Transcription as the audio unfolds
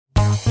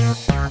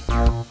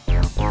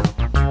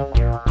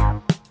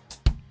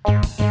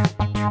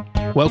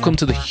Welcome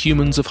to the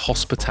Humans of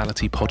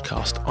Hospitality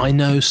podcast. I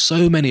know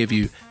so many of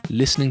you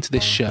listening to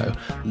this show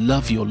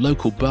love your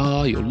local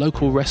bar, your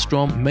local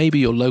restaurant, maybe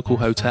your local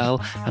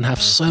hotel, and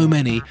have so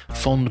many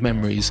fond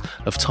memories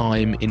of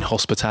time in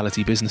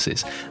hospitality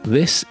businesses.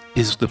 This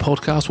is the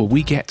podcast where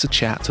we get to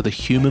chat to the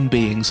human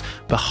beings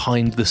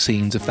behind the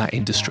scenes of that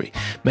industry.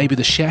 Maybe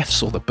the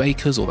chefs or the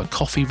bakers or the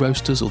coffee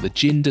roasters or the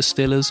gin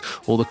distillers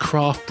or the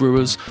craft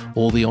brewers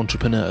or the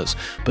entrepreneurs,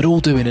 but all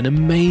doing an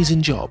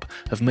amazing job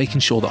of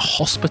making sure that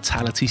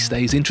hospitality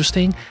stays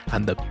interesting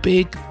and the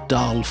big,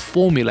 dull,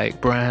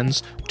 formulaic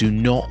brands do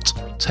not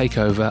take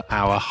over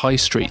our high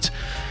street.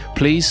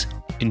 Please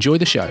enjoy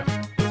the show.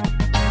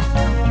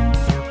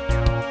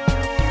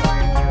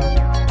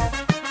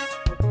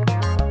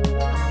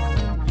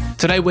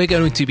 Today we're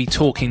going to be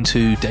talking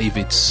to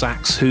David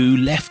Sachs, who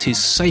left his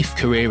safe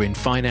career in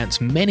finance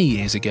many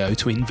years ago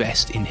to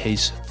invest in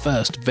his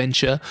first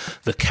venture,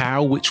 The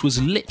Cow, which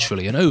was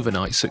literally an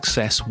overnight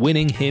success,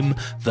 winning him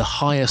the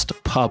highest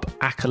pub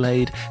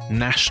accolade,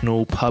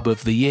 National Pub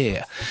of the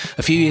Year.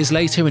 A few years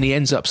later, and he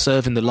ends up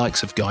serving the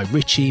likes of Guy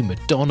Ritchie,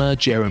 Madonna,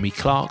 Jeremy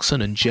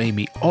Clarkson and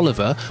Jamie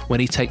Oliver when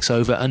he takes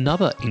over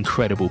another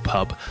incredible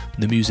pub,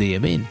 the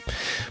Museum Inn.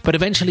 But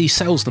eventually he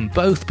sells them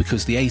both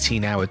because the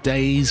 18-hour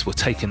days were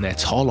taking their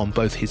toll on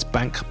both his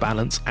bank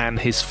balance and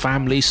his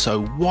family.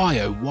 So why,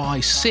 oh why,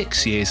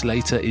 6 years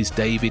later is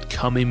David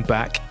coming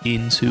back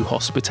into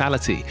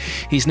hospitality?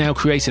 He's now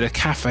created a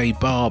cafe,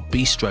 bar,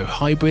 bistro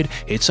hybrid.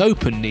 It's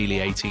open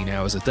nearly 18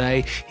 hours a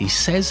day. He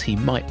says he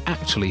might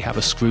actually have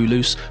a screw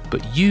loose,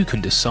 but you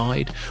can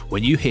decide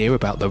when you hear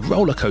about the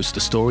roller coaster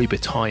story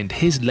behind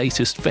his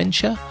latest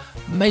venture,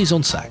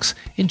 Maison Sachs.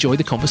 Enjoy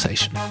the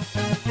conversation.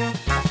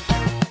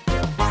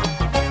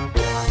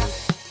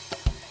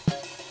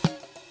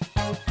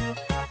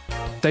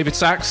 David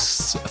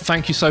Sachs,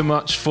 thank you so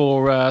much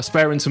for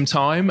sparing some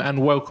time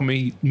and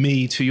welcoming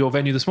me to your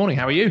venue this morning.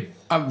 How are you?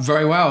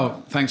 Very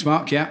well. Thanks,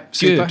 Mark. Yeah,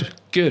 super.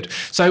 Good.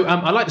 So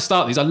I like to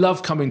start these. I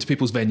love coming to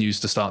people's venues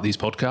to start these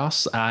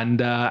podcasts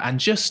and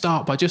just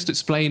start by just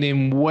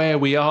explaining where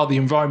we are, the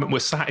environment we're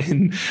sat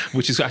in,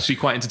 which is actually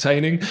quite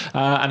entertaining,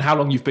 and how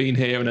long you've been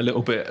here and a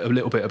little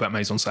bit about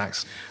Maison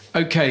Sachs.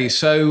 Okay,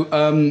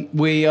 so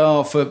we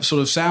are, for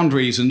sort of sound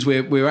reasons,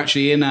 we're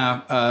actually in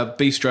our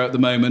bistro at the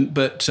moment,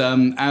 but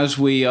as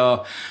we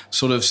are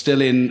sort of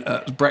still in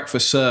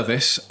breakfast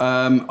service,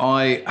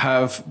 I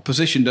have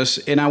positioned us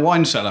in our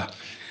wine cellar.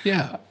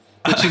 Yeah.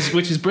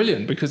 Which is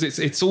brilliant because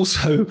it's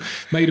also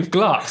made of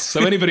glass.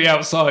 So anybody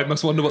outside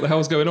must wonder what the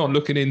hell's going on,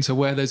 looking into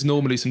where there's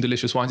normally some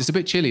delicious wines. It's a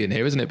bit chilly in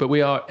here, isn't it? But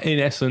we are, in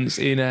essence,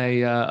 in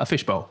a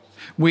fishbowl.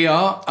 We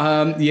are,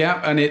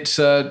 and it's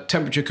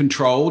temperature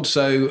controlled,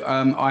 so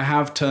I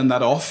have turned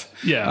that off.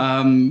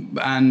 Yeah.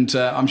 And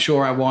I'm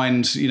sure our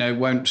wines,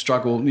 won't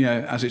struggle,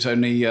 as it's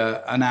only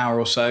an hour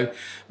or so.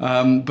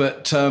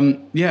 But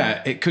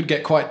it could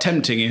get quite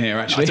tempting in here,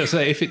 actually. I just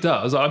say, if it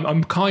does,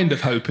 I'm kind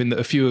of hoping that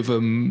a few of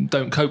them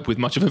don't cope with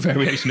much of a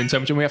variation in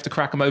temperature and we have to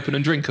crack them open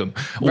and drink them.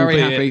 Very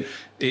happy.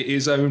 It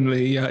is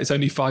only it's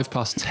only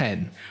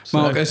 10:05. So.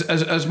 Mark,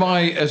 as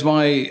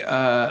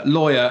my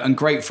lawyer and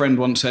great friend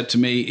once said to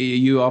me,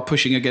 you are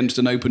pushing against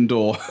an open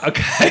door.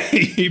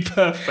 Okay,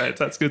 perfect.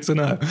 That's good to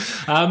know.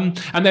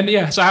 And then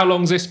so how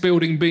long's this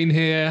building been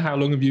here? How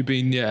long have you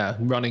been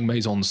running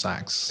Maison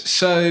Sachs?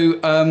 So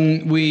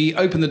we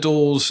opened the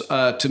doors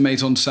to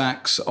Maison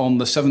Sachs on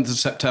the 7th of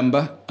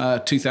September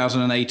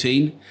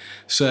 2018.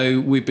 So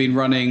we've been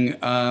running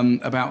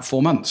about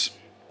 4 months.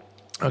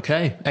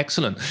 Okay,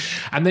 excellent.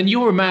 And then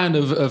you're a man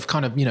of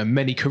kind of,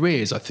 many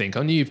careers, I think.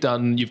 I know you've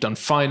done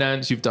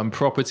finance, you've done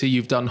property,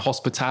 you've done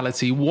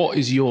hospitality.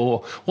 What's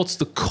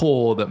the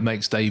core that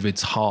makes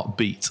David's heart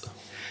beat?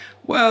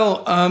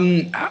 Well,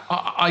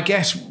 I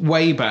guess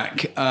way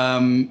back,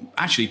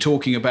 actually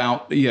talking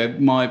about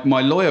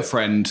my lawyer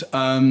friend,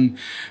 I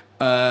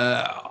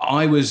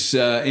was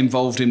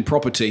involved in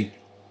property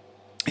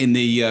in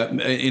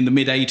the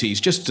mid 80s,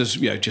 just as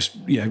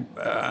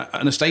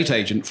an estate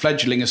agent,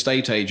 fledgling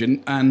estate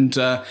agent, and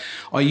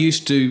I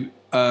used to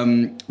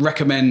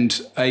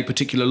recommend a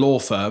particular law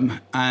firm,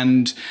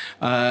 and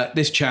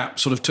this chap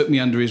sort of took me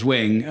under his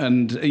wing,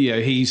 and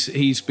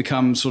he's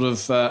become sort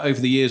of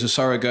over the years a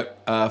surrogate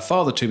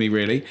father to me,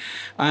 really,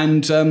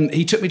 and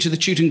he took me to the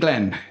Chewton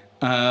Glen,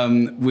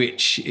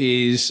 which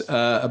is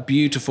a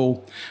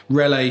beautiful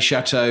Relais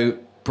Chateau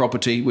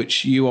property,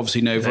 which you obviously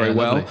know very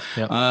well.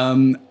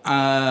 Yeah.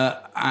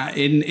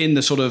 In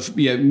the sort of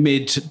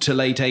mid to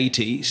late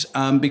 80s,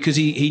 because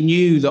he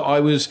knew that I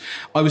was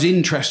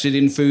interested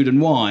in food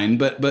and wine,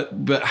 but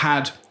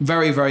had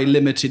very, very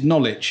limited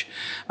knowledge,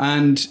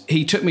 and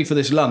he took me for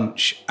this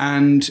lunch,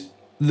 and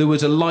there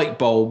was a light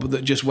bulb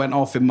that just went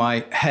off in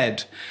my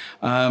head.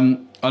 I'll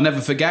never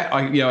forget.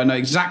 I know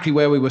exactly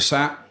where we were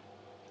sat.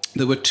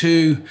 There were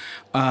two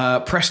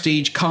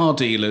prestige car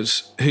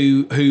dealers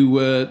who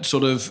were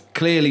sort of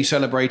clearly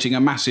celebrating a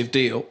massive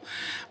deal.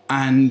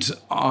 And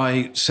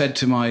I said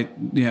to my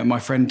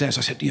friend Des,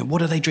 I said,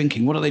 what are they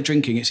drinking? What are they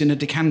drinking? It's in a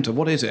decanter.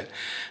 What is it?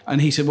 And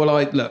he said, well,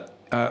 look,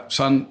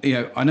 son,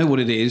 I know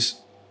what it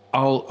is.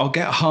 I'll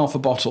get half a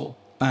bottle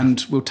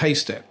and we'll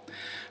taste it.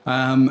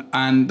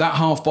 And that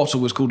half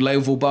bottle was called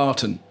Leval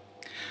Barton.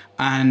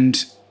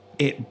 And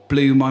it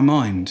blew my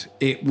mind.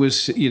 It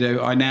was, I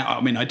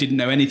didn't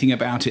know anything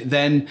about it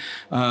then,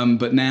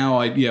 but now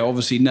I,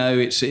 obviously know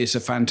it's a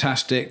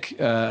fantastic,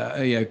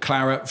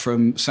 claret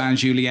from Saint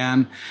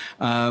Julien,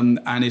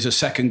 and is a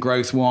second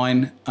growth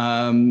wine,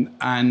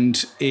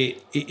 and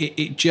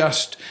it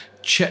just,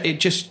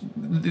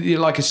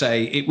 like I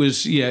say, it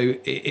was,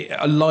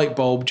 a light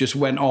bulb just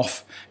went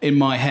off in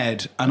my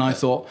head, and I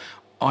thought,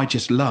 I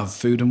just love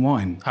food and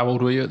wine. How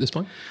old were you at this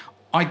point?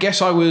 I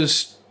guess I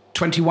was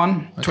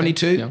 21, okay.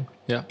 22. Young.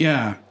 Yeah.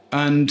 Yeah.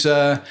 And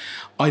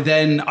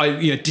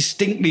I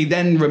distinctly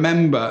then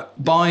remember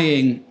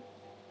buying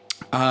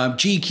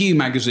GQ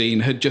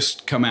magazine had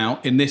just come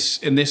out in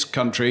this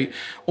country.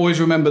 Always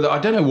remember that. I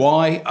don't know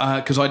why,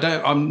 because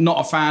I'm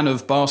not a fan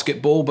of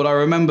basketball, but I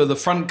remember the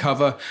front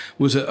cover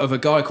was of a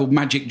guy called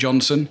Magic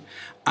Johnson,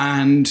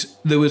 and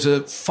there was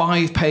a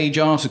 5-page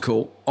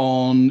article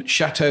on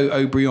Chateau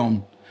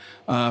Haut-Brion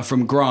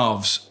from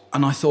Graves,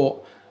 and I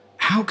thought,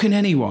 how can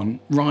anyone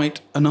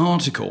write an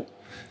article,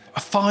 a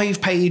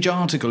 5-page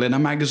article in a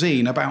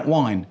magazine about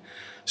wine?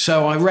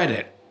 So I read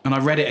it, and I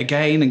read it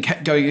again and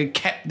kept going and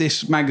kept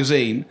this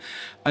magazine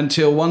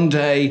until one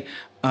day,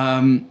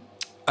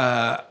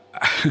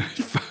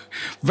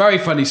 very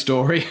funny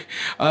story.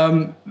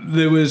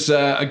 There was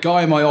a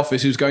guy in my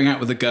office who was going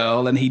out with a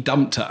girl, and he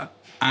dumped her.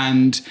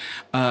 And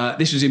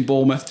this was in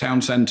Bournemouth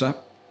town centre.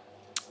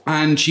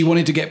 And she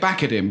wanted to get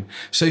back at him.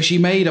 So she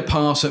made a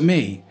pass at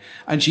me,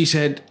 and she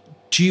said,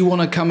 do you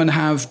want to come and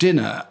have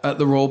dinner at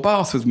the Royal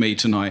Bath with me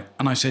tonight?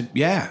 And I said,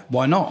 yeah,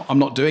 why not? I'm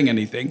not doing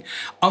anything.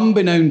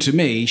 Unbeknown to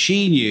me,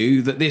 she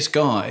knew that this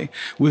guy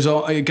was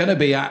going to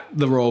be at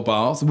the Royal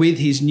Bath with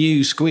his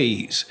new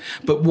squeeze,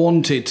 but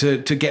wanted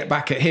to get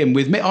back at him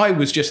with me. I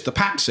was just the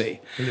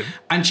patsy. Yeah.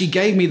 And she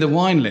gave me the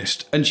wine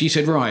list, and she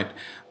said, right,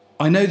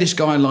 I know this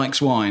guy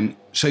likes wine,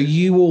 so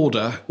you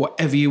order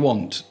whatever you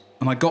want.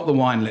 And I got the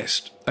wine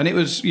list. And it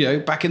was,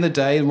 back in the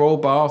day, the Royal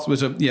Bath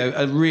was a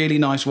really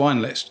nice wine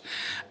list.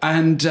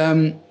 And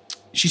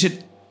she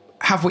said,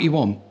 have what you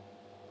want.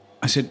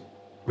 I said,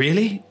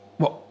 really?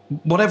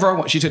 Whatever I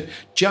want. She said,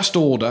 just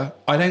order.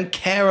 I don't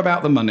care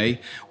about the money.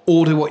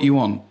 Order what you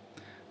want.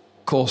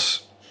 Of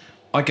course,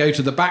 I go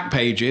to the back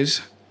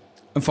pages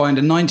and find a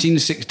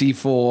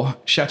 1964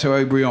 Chateau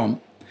Haut-Brion.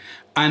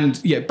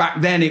 And back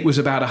then it was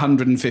about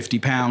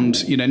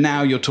 £150.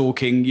 Now you're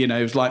talking,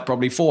 it was like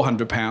probably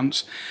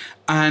 £400.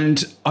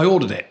 And I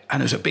ordered it,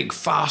 and it was a big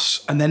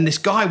fuss. And then this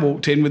guy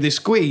walked in with his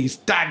squeeze,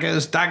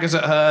 daggers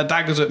at her,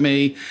 daggers at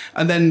me.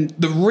 And then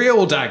the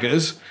real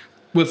daggers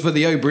were for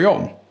the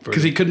Haut-Brion,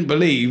 because he couldn't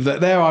believe that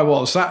there I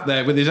was sat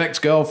there with his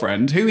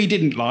ex-girlfriend, who he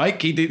didn't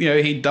like. He did,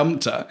 he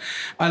dumped her.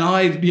 And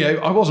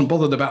I wasn't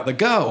bothered about the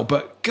girl,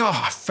 but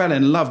God, I fell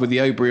in love with the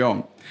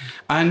Haut-Brion.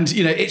 And,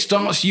 it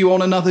starts you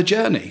on another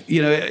journey.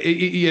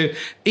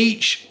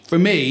 Each, for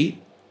me,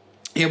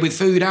 with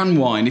food and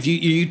wine, if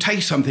you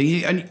taste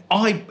something, and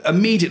I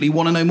immediately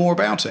want to know more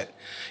about it.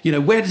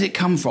 Where does it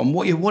come from?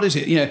 What is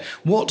it?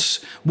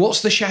 What's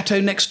the chateau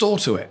next door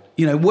to it?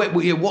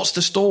 What's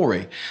the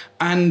story?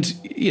 And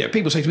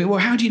people say to me, well,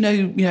 how do you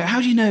know?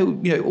 How do you know?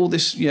 All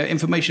this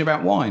information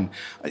about wine?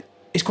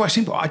 It's quite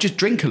simple. I just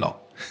drink a lot.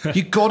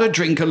 You've got to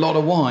drink a lot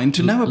of wine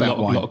to know about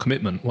wine. A lot of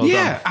commitment. Well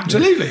done.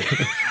 Absolutely.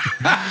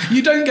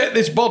 You don't get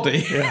this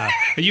body. Yeah.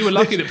 And you were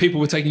lucky that people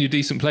were taking you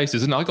decent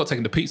places. And I got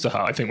taken to Pizza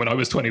Hut, I think, when I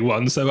was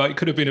 21. So it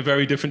could have been a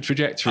very different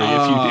trajectory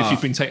if you'd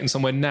been taken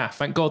somewhere naff.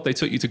 Thank God they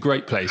took you to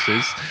great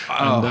places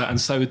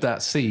and sowed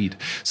that seed.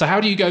 So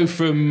how do you go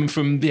from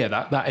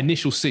that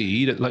initial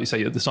seed, like you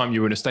say, at the time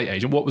you were an estate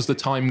agent, what was the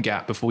time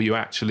gap before you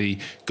actually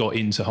got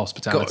into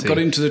hospitality? Got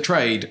into the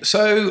trade.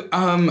 So...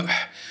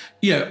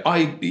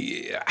 I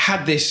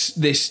had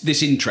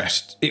this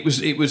interest. It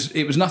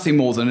was nothing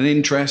more than an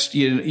interest,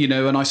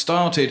 and I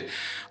started,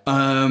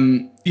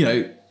 my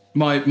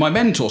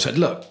mentor said,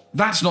 look,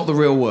 that's not the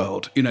real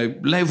world.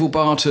 Leval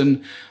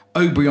Barton,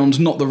 Haut-Brion's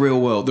not the real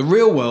world. The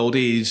real world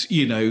is,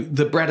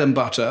 the bread and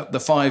butter, the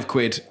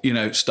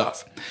 £5,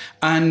 stuff.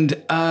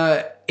 And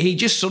he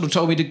just sort of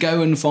told me to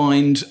go and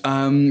find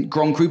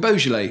Grand Cru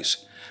Beaujolais.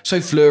 So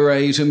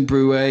Fleurets and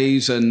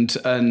Bruets and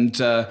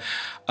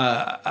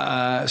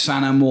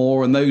Saint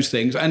Amour and those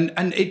things, and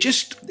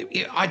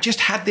I just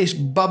had this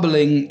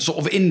bubbling sort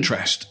of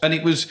interest, and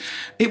it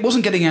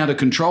wasn't getting out of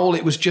control.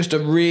 It was just a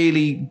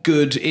really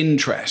good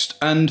interest,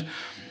 and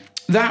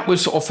that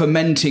was sort of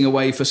fermenting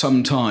away for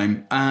some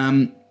time.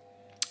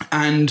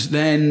 And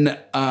then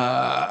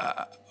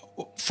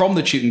from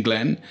the Chewton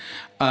Glen,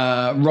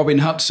 Robin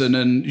Hudson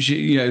and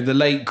the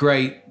late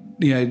great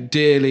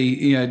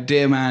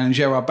dear man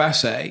Gerard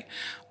Basset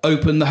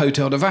opened the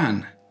Hotel de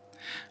Vannes.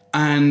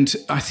 And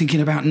I think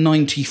in about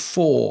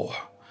 94.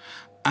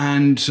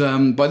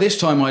 And by this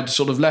time I'd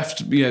sort of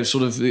left,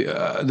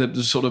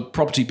 the sort of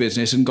property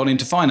business and gone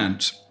into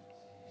finance.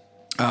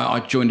 I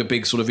joined a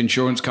big sort of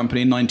insurance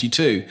company in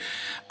 '92,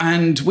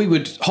 and we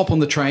would hop on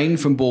the train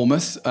from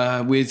Bournemouth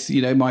with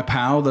my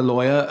pal, the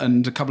lawyer,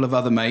 and a couple of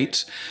other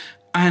mates.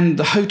 And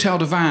the Hotel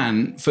de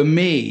Van for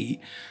me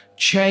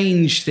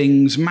changed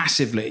things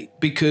massively,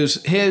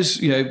 because here's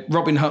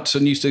Robin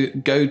Hudson used to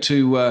go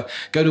to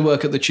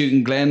work at the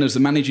Chewton Glen as the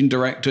managing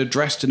director,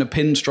 dressed in a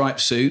pinstripe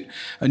suit,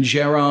 and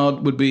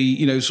Gerard would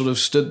be sort of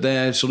stood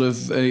there sort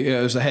of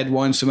as the head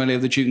wine sommelier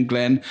of the Chewton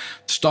Glen,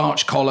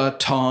 starch collar,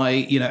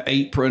 tie,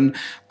 apron,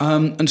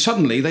 and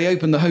suddenly they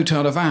opened the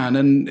Hotel de Van,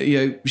 and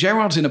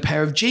Gerard's in a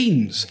pair of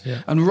jeans,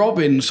 and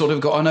Robin sort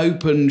of got an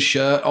open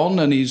shirt on,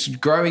 and he's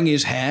growing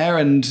his hair,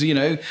 and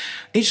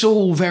it's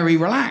all very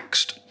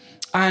relaxed.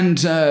 And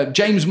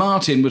James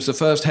Martin was the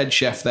first head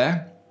chef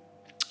there.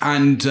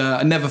 And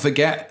I never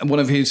forget, one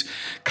of his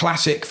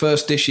classic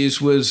first dishes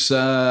was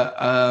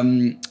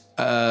a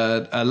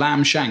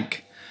lamb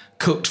shank,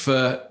 cooked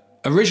for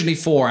originally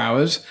 4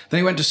 hours.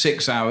 Then it went to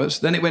 6 hours.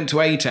 Then it went to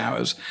 8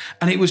 hours.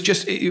 And it was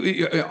just,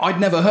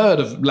 I'd never heard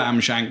of lamb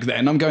shank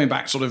then. I'm going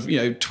back sort of,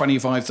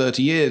 25,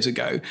 30 years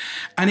ago.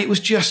 And it was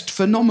just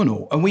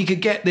phenomenal. And we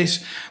could get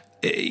this...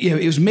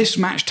 it was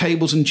mismatched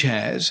tables and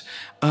chairs.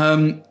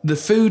 The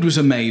food was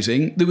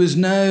amazing. There was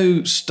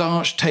no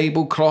starched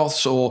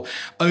tablecloths or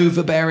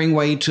overbearing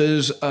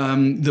waiters.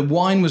 The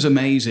wine was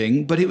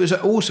amazing, but it was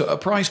also a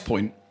price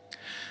point.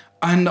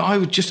 And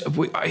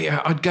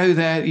I'd go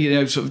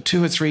there, sort of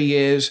 2 or 3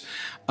 years.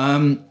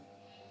 And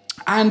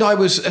I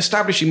was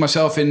establishing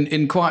myself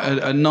in quite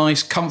a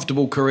nice,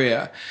 comfortable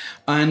career.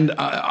 And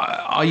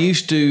I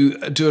used to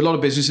do a lot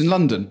of business in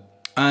London.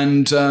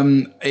 And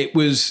it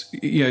was,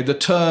 the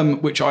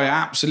term which I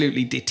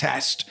absolutely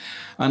detest,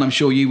 and I'm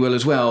sure you will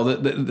as well,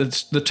 that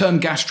the term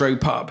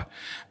gastropub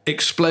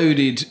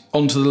exploded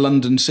onto the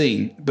London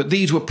scene. But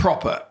these were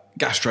proper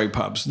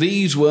gastropubs.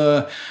 These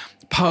were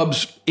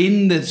pubs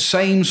in the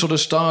same sort of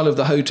style of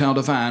the Hotel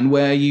de Van,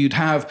 where you'd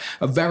have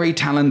a very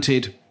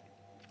talented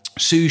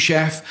sous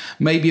chef,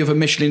 maybe of a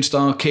Michelin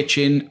star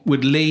kitchen,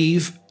 would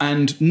leave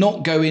and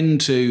not go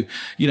into,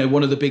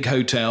 one of the big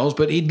hotels,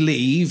 but he'd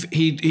leave,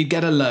 he'd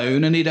get a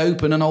loan and he'd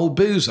open an old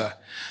boozer.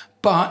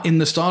 But in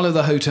the style of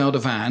the Hotel de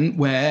Van,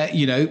 where,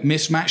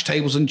 mismatched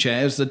tables and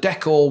chairs, the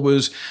decor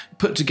was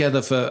put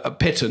together for a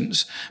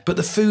pittance, but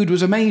the food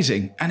was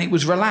amazing and it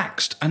was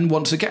relaxed. And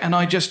once again, and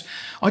I just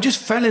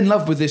fell in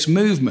love with this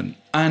movement.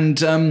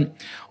 And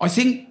I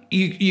think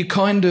you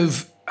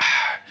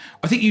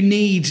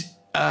need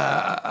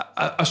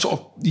a sort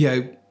of,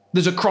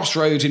 there's a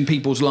crossroads in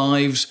people's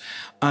lives,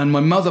 and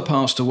my mother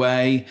passed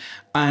away,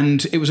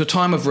 and it was a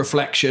time of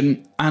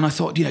reflection, and I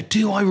thought,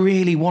 do I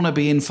really want to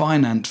be in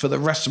finance for the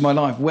rest of my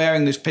life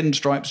wearing this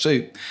pinstripe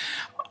suit?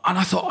 And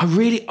I thought,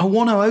 I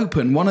want to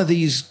open one of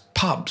these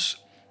pubs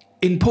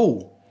in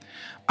Poole.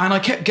 And I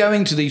kept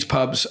going to these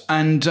pubs,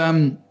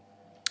 and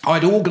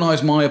I'd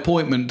organised my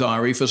appointment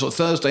diary for sort of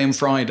Thursday and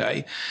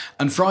Friday.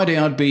 And Friday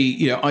I'd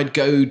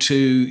go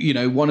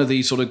to, one of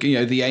these sort of,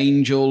 the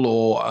Angel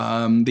or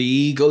the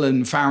Eagle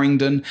in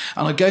Farringdon.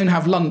 And I'd go and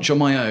have lunch on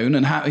my own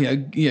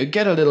and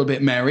get a little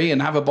bit merry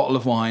and have a bottle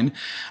of wine.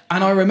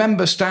 And I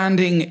remember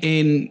standing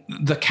in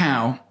the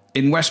Cow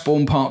in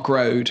Westbourne Park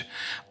Road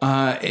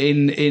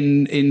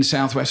in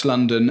southwest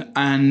London,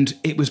 and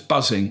it was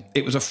buzzing.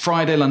 It was a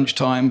Friday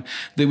lunchtime.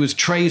 There was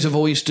trays of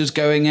oysters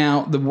going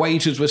out. The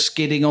waiters were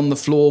skidding on the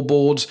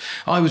floorboards.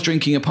 I was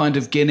drinking a pint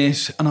of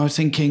Guinness, and I was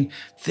thinking,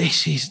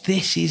 this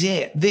is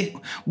it.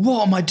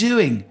 What am I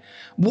doing?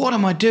 What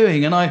am I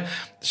doing? And I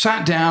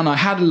sat down, I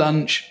had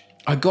lunch,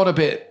 I got a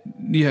bit,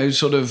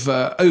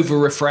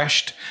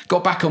 over-refreshed,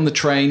 got back on the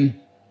train,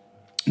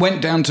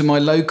 went down to my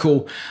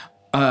local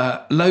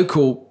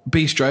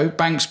bistro,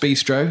 Banks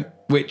Bistro,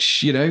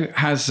 which,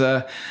 has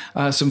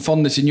some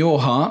fondness in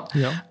your heart.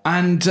 Yeah.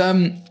 And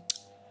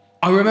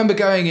I remember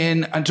going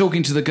in and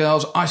talking to the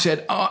girls. I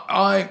said,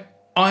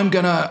 I'm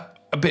going to,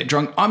 a bit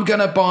drunk, I'm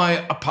going to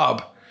buy a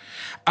pub.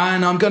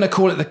 And I'm going to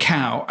call it the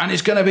Cow, and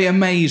it's going to be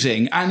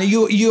amazing. And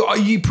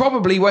you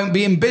probably won't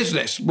be in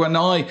business and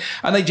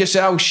they just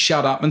said, oh,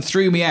 shut up, and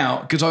threw me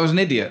out because I was an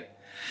idiot.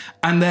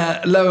 And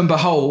lo and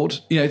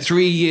behold,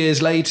 3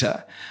 years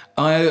later,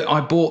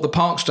 I bought the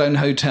Parkstone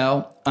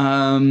Hotel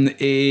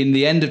in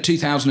the end of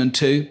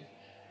 2002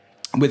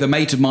 with a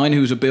mate of mine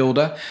who was a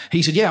builder.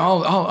 He said, yeah,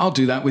 I'll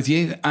do that with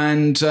you.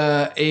 And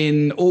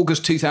in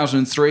August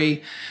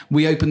 2003,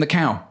 we opened the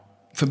Cow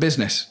for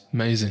business.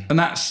 Amazing. And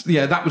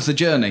that was the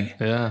journey.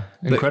 Yeah,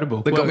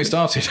 incredible. That got me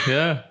started.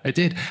 Yeah, it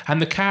did.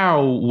 And the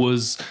Cow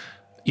was...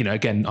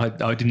 again,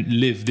 I didn't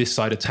live this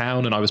side of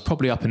town, and I was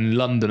probably up in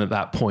London at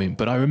that point,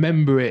 but I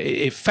remember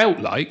it felt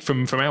like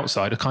from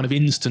outside a kind of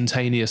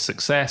instantaneous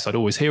success. I'd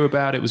always hear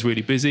about it. It was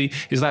really busy.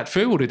 Is that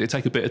true, or did it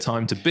take a bit of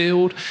time to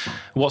build?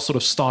 What sort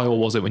of style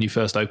was it when you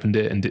first opened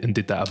it, and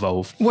did that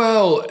evolve?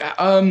 Well,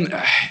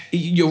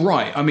 you're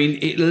right. I mean,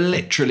 it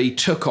literally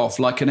took off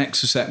like an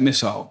Exocet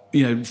missile.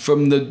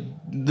 From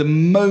the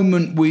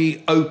moment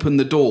we opened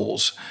the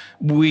doors,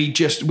 we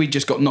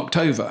just got knocked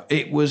over.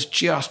 It was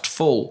just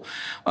full.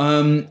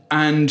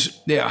 And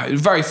yeah, a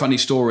very funny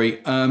story.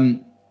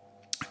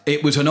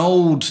 It was an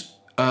old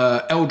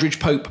Eldridge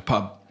Pope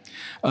pub.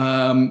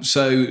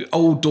 So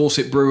old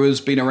Dorset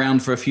brewers, been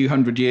around for a few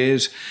hundred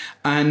years,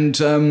 and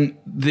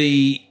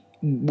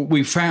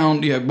we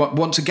found,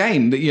 once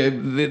again,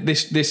 that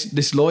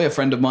this lawyer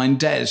friend of mine,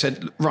 Des,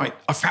 said, right,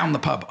 I found the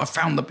pub. I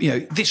found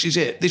this is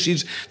it. This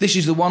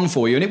is the one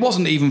for you. And it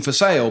wasn't even for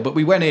sale, but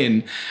we went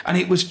in, and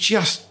it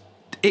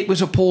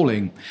was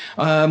appalling.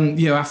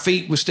 Our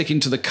feet were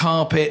sticking to the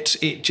carpet.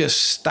 It just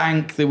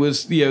stank. There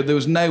was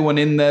no one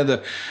in there.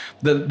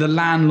 The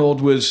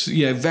landlord was,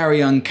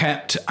 very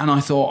unkept. And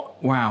I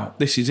thought, wow,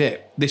 this is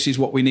it. This is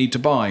what we need to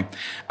buy.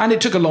 And it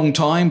took a long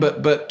time,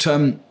 but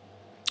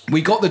we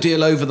got the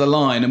deal over the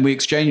line, and we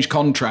exchanged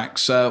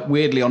contracts,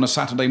 weirdly, on a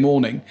Saturday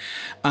morning.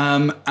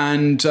 So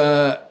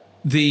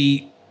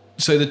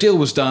the deal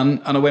was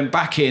done, and I went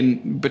back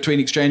in between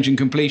exchange and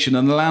completion,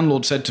 and the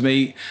landlord said to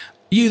me,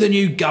 "You the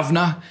new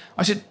governor?"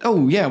 I said,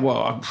 "Oh, yeah,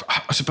 well,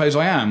 I suppose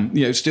I am,"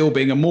 still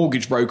being a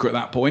mortgage broker at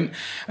that point.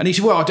 And he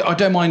said, "Well, I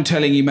don't mind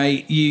telling you,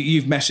 mate,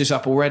 you've messed this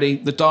up already.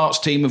 The darts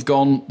team have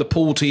gone, the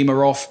pool team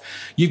are off.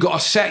 You've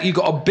got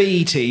a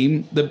B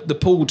team, the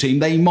pool team.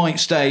 They might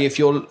stay if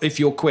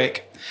you're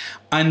quick.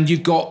 And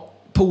you've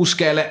got Pool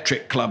Scale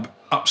Electric Club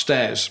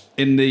upstairs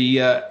in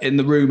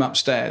the room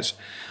upstairs."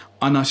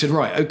 And I said,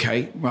 right,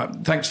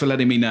 thanks for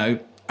letting me know.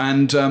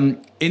 And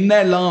in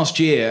their last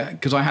year,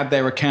 because I had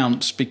their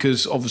accounts,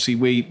 because obviously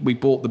we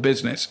bought the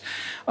business,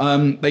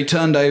 they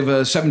turned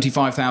over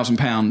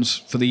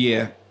 £75,000 for the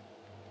year.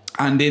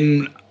 And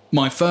in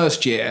my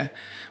first year,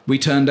 we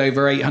turned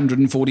over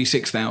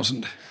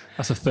 846,000.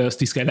 That's a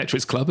thirsty Scale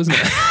Electrics club, isn't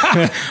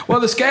it? Well,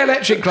 the Scale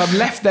Electric Club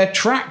left their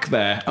track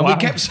there, and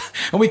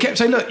we kept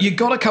saying, "Look, you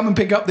got to come and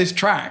pick up this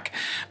track."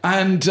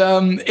 And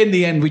in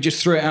the end, we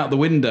just threw it out the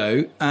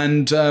window.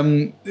 And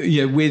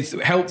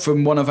with help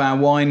from one of our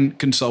wine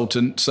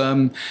consultants,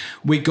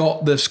 we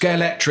got the Scale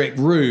Electric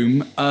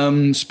room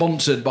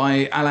sponsored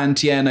by Alain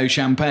Tierno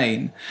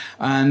Champagne,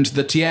 and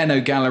the Tierno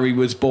Gallery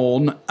was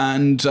born,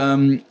 and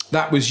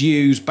that was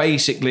used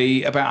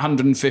basically about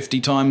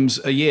 150 times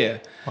a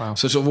year. Wow.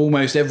 So sort of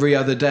almost every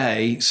other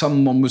day,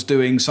 someone was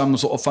doing some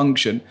sort of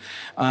function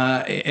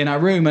in our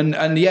room. And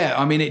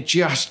it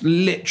just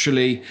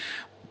literally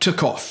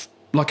took off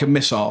like a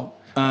missile.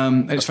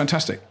 It's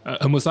fantastic.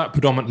 And was that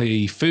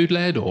predominantly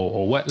food-led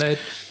or wet-led?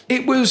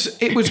 It was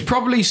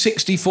probably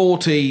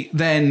 60-40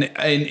 then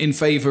in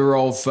favour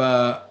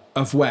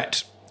of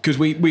wet, because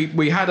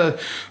we had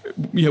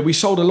we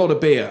sold a lot of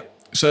beer.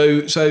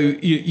 So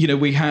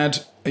we had,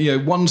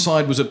 one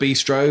side was a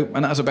bistro,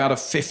 and that was about a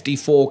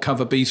 54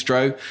 cover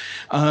bistro,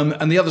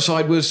 and the other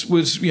side was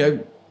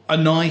a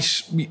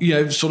nice,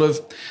 sort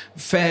of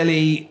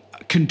fairly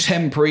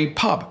contemporary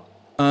pub.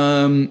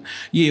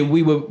 We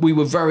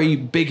were very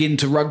big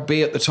into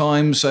rugby at the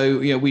time, so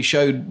we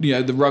showed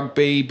the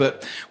rugby,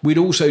 but we'd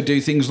also do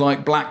things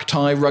like black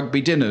tie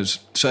rugby dinners.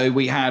 So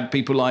we had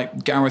people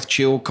like Gareth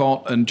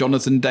Chilcott and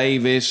Jonathan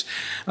Davis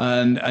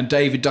and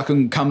David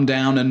Duckham come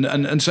down,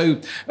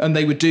 and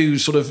they would do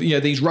sort of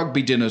these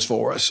rugby dinners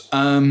for us.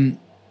 And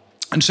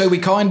so we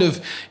kind of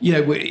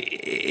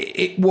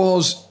it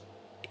was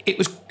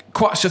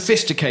quite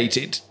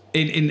sophisticated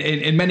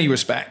in many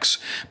respects,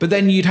 but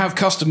then you'd have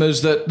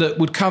customers that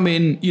would come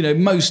in,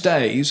 most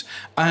days,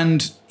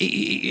 and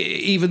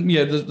even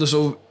the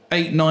sort of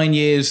 8-9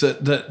 years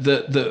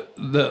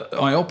that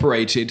I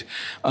operated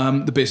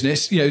the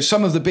business,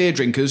 some of the beer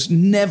drinkers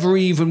never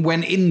even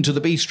went into the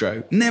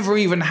bistro, never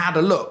even had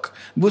a look,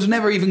 was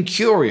never even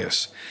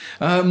curious,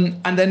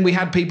 and then we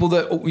had people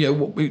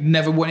that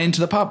never went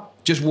into the pub,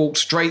 just walked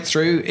straight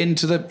through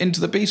into the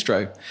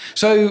bistro.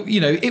 So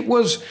it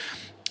was.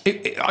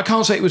 I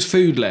can't say it was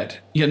food-led,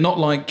 not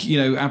like,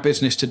 our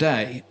business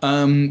today.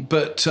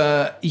 But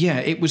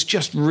it was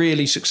just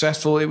really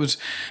successful. It was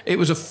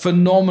a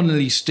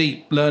phenomenally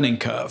steep learning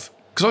curve,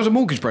 because I was a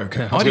mortgage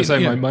broker. Yeah, I was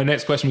going to say, my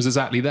next question was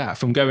exactly that.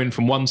 From going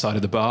from one side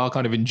of the bar,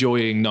 kind of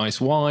enjoying nice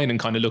wine and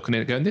kind of looking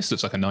at it going, this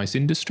looks like a nice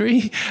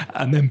industry,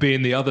 and then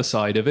being the other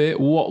side of it,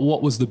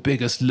 what was the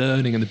biggest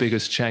learning and the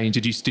biggest change?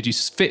 Did you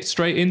fit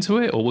straight into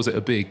it, or was it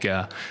a big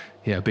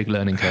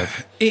learning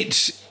curve?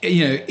 It's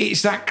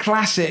that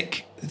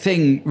classic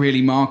thing,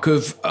 really, Mark,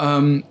 of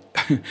when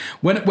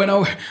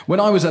I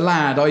was a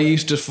lad, I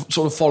used to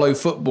sort of follow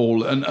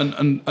football,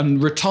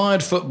 and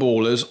retired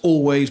footballers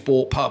always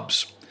bought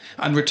pubs,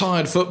 and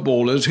retired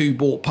footballers who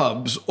bought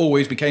pubs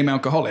always became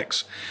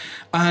alcoholics.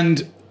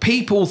 And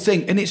people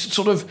think, and it's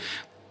sort of,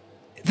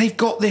 they've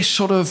got this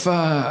sort of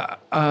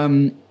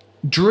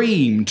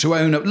dream to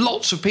own it.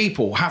 Lots of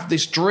people have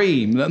this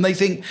dream, and they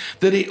think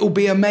that it will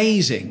be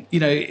amazing,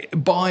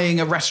 buying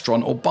a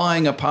restaurant or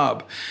buying a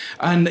pub.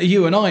 And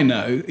you and I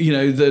know,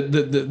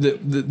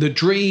 the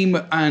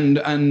dream and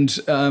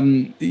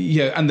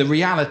the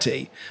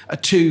reality are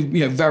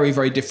two, very,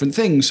 very different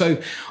things.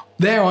 So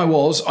there I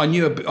was. I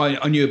knew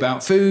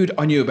about food.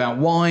 I knew about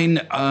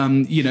wine.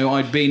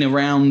 I'd been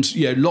around,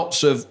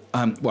 lots of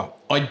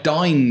I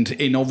dined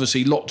in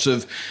obviously lots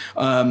of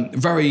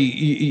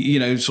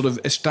very sort of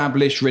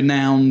established,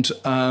 renowned,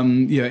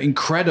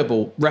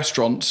 incredible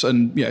restaurants,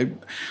 and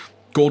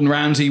Gordon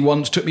Ramsay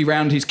once took me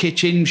round his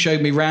kitchen,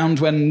 showed me round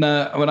when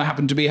I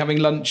happened to be having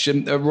lunch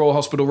at Royal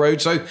Hospital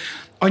Road. So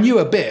I knew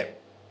a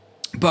bit,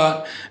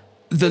 but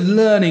the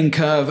learning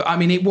curve, I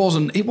mean, it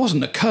wasn't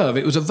a curve,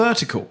 it was a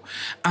vertical.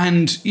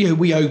 And,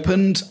 we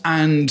opened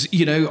and,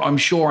 I'm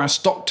sure our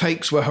stock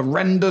takes were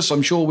horrendous.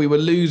 I'm sure we were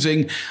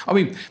losing. I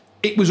mean,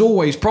 it was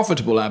always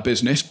profitable, our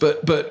business, but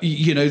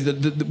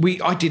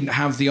I didn't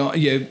have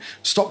the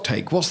stock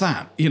take. What's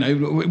that?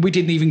 We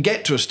didn't even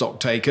get to a stock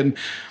take. And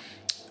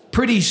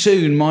pretty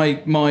soon,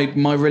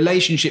 my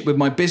relationship with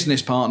my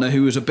business partner,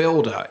 who was a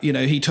builder,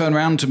 he turned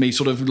around to me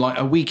sort of like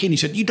a week in. He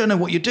said, "You don't know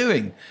what you're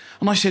doing."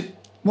 And I said,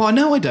 "Well,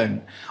 no, I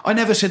don't. I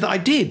never said that I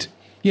did.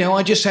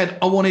 I just said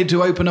I wanted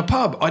to open a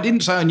pub. I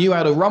didn't say I knew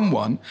how to run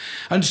one."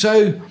 And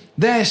so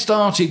there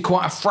started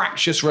quite a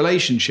fractious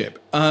relationship.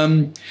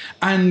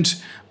 And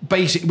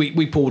basically,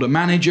 we pulled a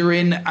manager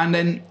in, and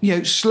then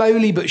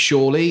slowly but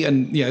surely,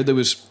 and there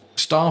was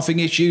staffing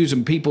issues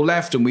and people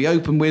left, and we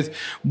opened with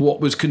what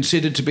was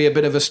considered to be a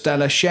bit of a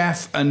stellar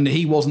chef, and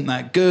he wasn't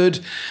that good.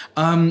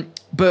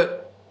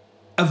 But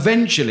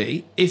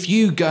eventually, if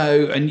you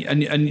go and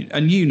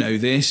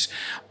this,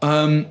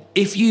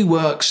 if you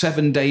work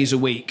 7 days a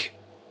week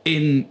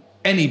in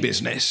any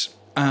business,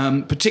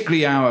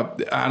 particularly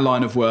our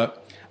line of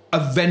work,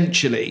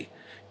 eventually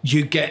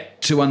you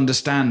get to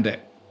understand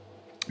it.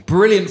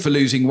 Brilliant for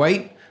losing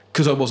weight,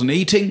 because I wasn't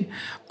eating.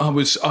 I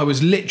was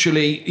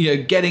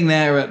literally, getting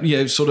there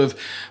at, sort of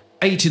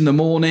 8 a.m.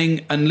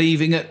 and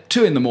leaving at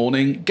 2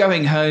 a.m,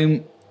 going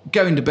home,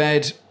 going to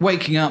bed,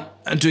 waking up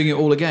and doing it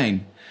all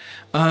again.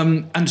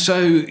 And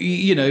so,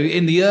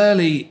 in the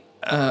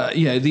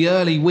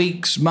early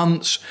weeks,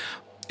 months,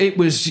 it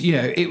was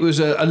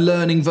a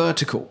learning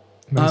vertical.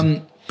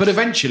 But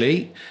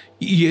eventually,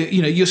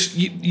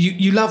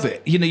 you love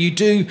it. You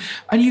do,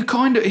 and you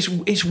kind of,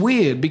 it's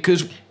weird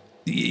because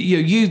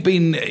you've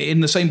been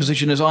in the same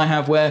position as I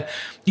have, where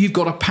you've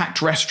got a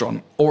packed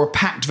restaurant or a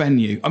packed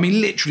venue. I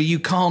mean, literally, you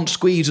can't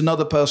squeeze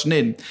another person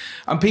in.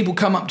 And people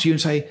come up to you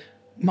and say,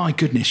 "My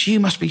goodness, you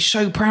must be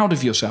so proud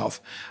of yourself."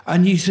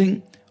 And you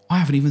think, I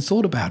haven't even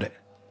thought about it.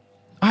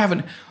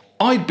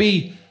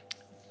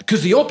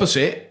 Because the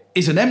opposite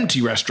is an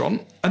empty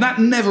restaurant. And that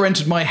never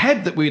entered my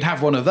head that we'd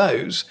have one of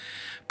those.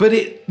 But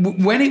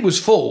when it was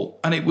full,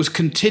 and it was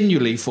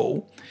continually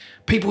full,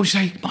 people would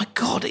say, "My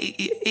God,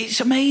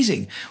 it's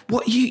amazing.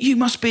 What you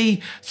must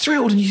be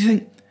thrilled." And you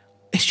think,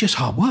 it's just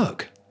hard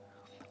work.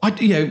 I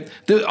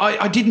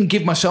didn't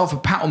give myself a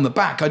pat on the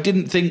back.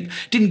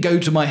 Didn't go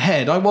to my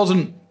head. I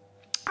wasn't,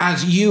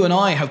 as you and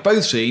I have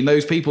both seen,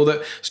 those people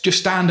that just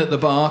stand at the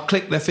bar,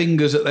 click their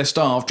fingers at their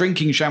staff,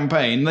 drinking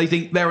champagne. They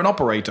think they're an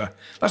operator.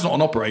 That's not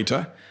an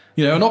operator.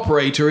 An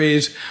operator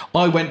is,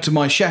 I went to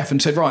my chef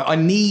and said, "Right, I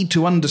need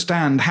to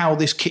understand how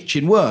this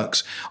kitchen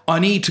works. I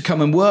need to come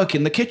and work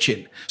in the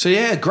kitchen." So,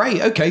 yeah,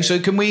 great. Okay, so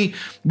can we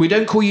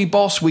don't call you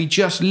boss, we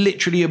just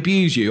literally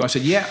abuse you. I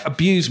said, "Yeah,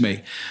 abuse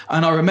me."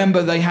 And I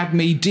remember they had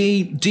me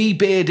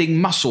de-bearding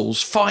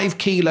mussels, 5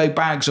 kilo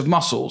bags of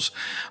mussels.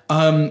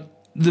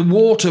 The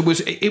water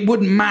it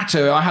wouldn't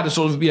matter. I had a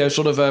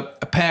sort of a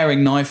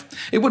paring knife.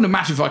 It wouldn't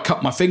matter if I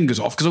cut my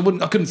fingers off,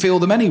 because I couldn't feel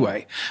them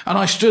anyway. And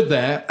I stood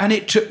there, and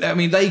it took,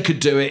 they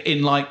could do it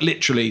in like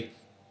literally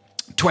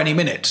 20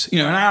 minutes. An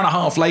hour and a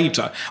half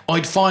later,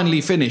 I'd finally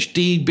finished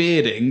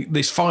de-bearding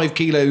this 5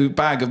 kilo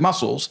bag of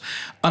mussels.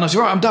 And I said,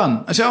 "Right, I'm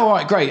done." I said, "All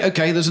right, great.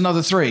 Okay, there's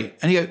another 3.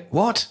 And he go,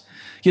 "What?"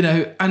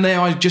 And there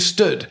I just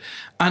stood.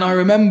 And I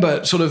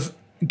remember sort of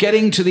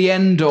getting to the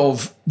end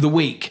of the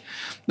week,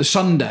 the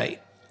Sunday,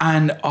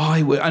 and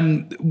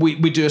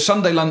we do a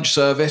Sunday lunch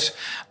service,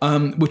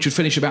 which would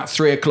finish about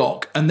 3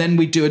 o'clock, and then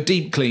we do a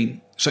deep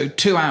clean. So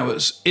 2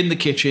 hours in the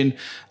kitchen,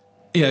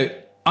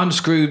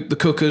 unscrew the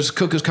cookers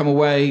come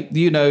away.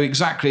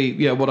 Exactly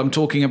what I'm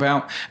talking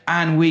about.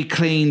 And we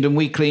cleaned,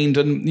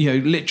 and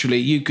literally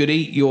you could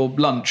eat your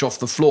lunch off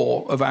the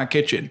floor of our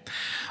kitchen.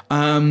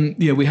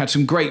 We had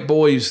some great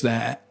boys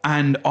there,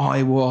 and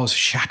I was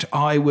shattered.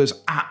 I was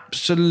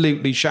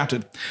absolutely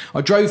shattered.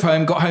 I drove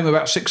home, got home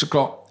about 6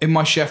 o'clock in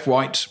my chef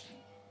whites.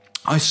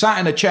 I sat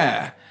in a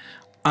chair,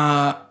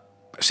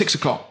 6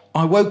 o'clock.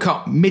 I woke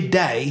up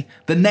midday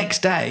the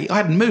next day. I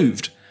hadn't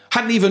moved,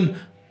 hadn't even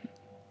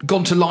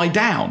gone to lie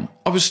down.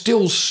 I was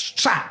still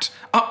sat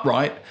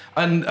upright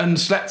and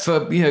slept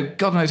for,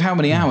 God knows how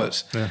many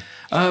hours. Yeah.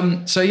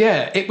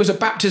 It was a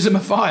baptism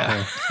of fire.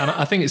 Yeah. And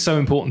I think it's so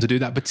important to do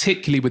that,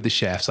 particularly with the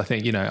chefs. I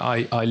think,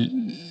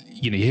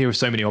 you hear of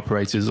so many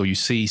operators, or you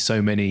see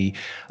so many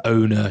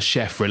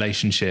owner-chef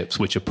relationships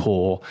which are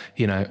poor.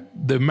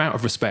 The amount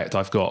of respect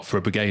I've got for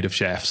a brigade of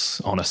chefs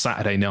on a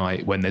Saturday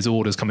night when there's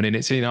orders coming in.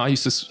 It's, I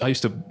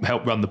used to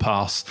help run the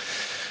pass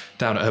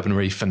down at Urban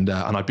Reef, and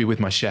I'd be with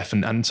my chef,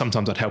 and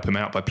sometimes I'd help him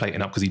out by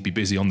plating up because he'd be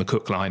busy on the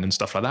cook line and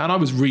stuff like that. And I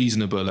was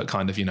reasonable at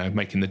kind of,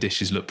 making the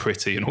dishes look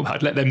pretty and all that.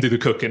 I'd let them do the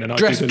cooking, and I'd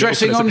do the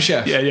dressing on,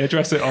 chef. Yeah,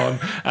 dress it on.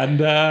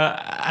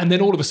 And then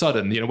all of a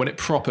sudden, when it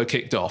proper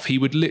kicked off, he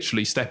would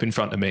literally step in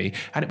front of me,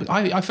 and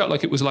I felt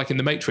like it was like in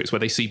the Matrix where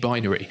they see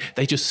binary.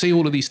 They just see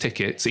all of these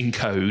tickets in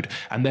code,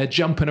 and they're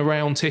jumping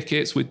around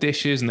tickets with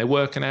dishes, and they're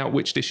working out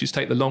which dishes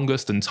take the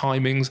longest and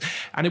timings.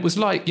 And it was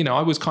like,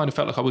 I was kind of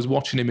felt like I was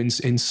watching him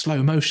in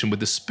slow motion with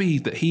the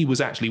speed that he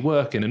was actually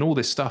working and all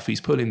this stuff he's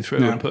pulling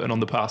through and putting on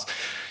the pass.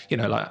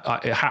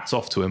 Hats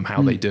off to him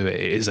how they do it.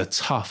 It is a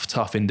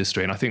tough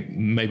industry, and I think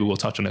maybe we'll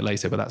touch on it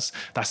later, but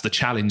that's the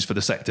challenge for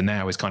the sector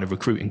now, is kind of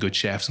recruiting good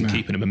chefs and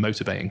keeping them and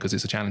motivating, because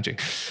it's a challenging.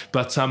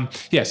 But so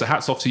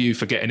hats off to you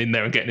for getting in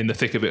there and getting in the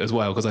thick of it as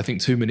well, because I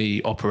think too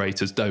many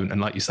operators don't,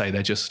 and like you say,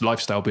 they're just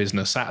lifestyle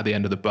business, sat at the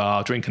end of the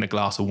bar drinking a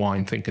glass of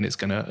wine thinking it's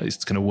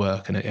gonna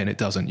work, and it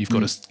doesn't. You've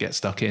got to get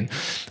stuck in.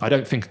 I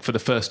don't think for the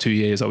first 2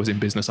 years I was in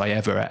business I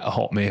ever ate a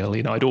hot meal.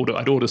 I'd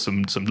order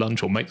some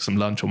lunch or make some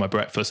lunch or my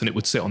breakfast, and it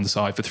would sit on the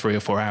side for 3 or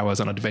 4 hours,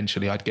 and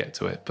I'd get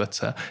to it.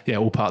 But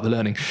all part of the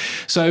learning.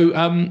 So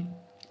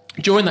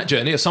during that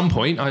journey, at some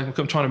point, I'm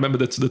trying to remember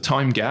the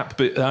time gap,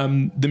 but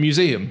the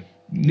museum.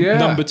 Yeah.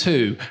 Number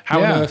 2.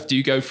 How on earth do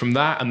you go from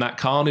that and that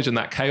carnage and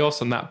that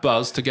chaos and that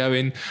buzz to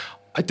going,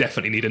 I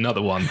definitely need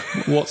another one?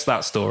 What's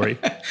that story?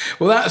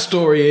 Well, that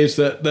story is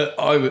that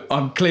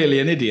I'm clearly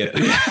an idiot.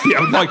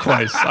 Yeah,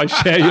 likewise. I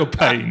share your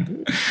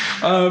pain.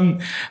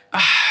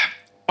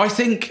 I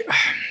think,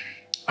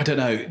 I don't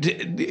know,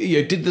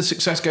 did the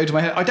success go to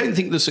my head? I don't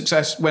think the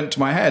success went to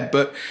my head,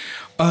 but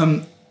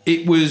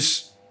it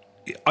was,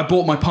 I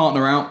bought my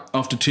partner out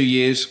after 2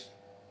 years.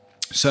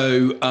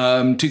 So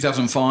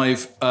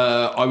 2005,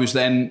 I was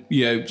then,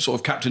 sort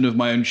of captain of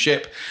my own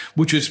ship,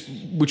 which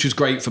was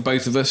great for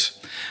both of us.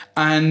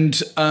 And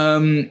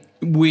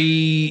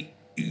the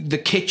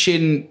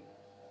kitchen,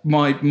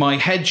 my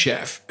head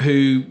chef,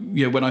 who,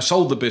 when I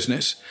sold the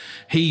business,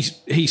 he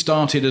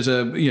started as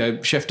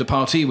a chef de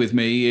partie with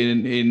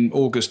me in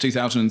August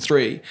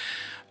 2003,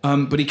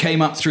 but he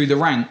came up through the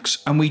ranks,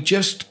 and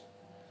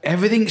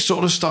everything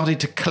sort of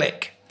started to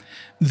click.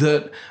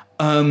 That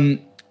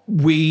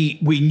we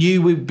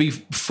knew we'd be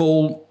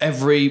full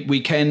every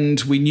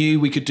weekend. We knew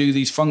we could do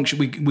these functions.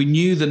 We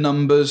knew the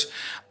numbers,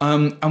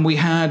 and we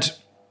had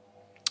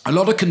a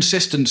lot of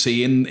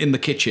consistency in the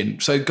kitchen.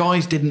 So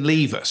guys didn't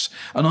leave us,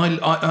 and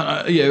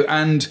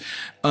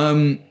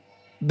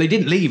they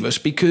didn't leave us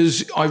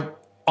because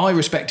I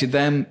respected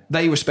them.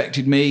 They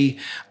respected me.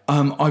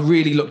 I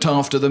really looked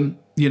after them.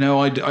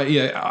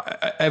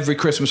 Every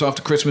Christmas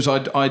after Christmas,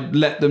 I'd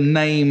let them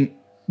name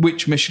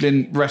which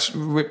Michelin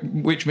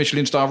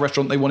star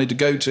restaurant they wanted to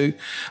go to,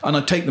 and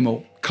I'd take them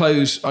all.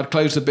 I'd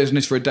close the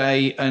business for a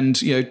day, and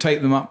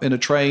take them up in a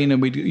train,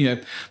 and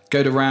we'd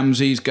go to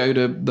Ramsay's, go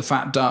to the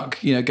Fat Duck,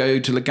 go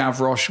to Le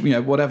Gavroche,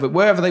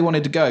 wherever they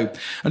wanted to go.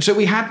 And so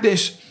we had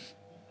this.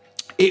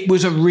 It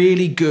was a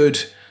really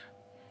good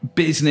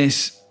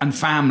business and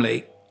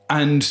family,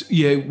 and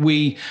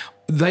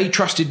they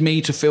trusted me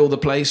to fill the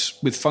place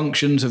with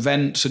functions,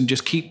 events, and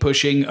just keep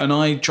pushing. And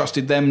I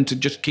trusted them to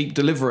just keep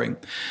delivering.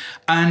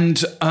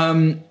 And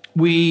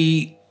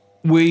we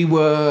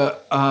were,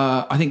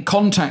 I think,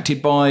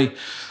 contacted by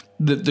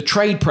the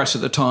trade press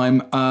at the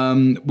time,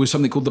 was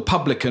something called the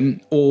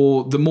Publican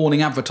or the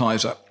Morning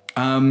Advertiser.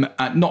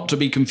 Not to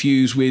be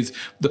confused with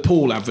the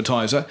Paul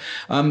Advertiser,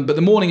 but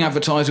the Morning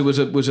Advertiser was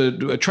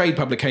a trade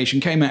publication,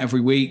 came out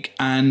every week,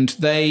 and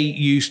they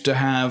used to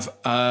have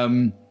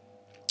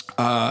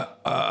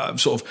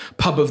sort of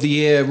pub of the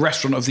year,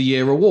 restaurant of the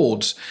year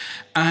awards,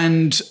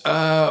 and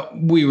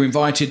we were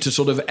invited to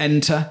sort of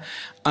enter,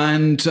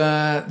 and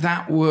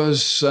that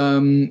was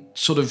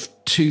sort of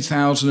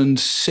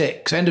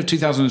 2006, end of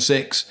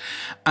 2006,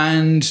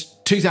 and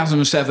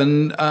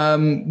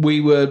 2007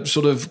 we were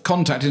sort of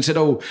contacted and said,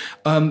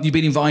 you've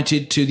been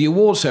invited to the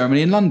award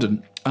ceremony in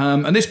London.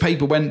 And this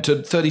paper went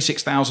to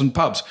 36,000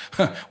 pubs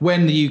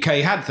when the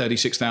UK had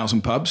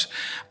 36,000 pubs.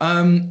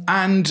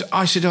 And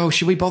I said,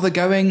 should we bother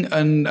going?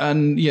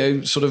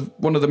 And sort of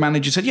one of the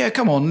managers said, yeah,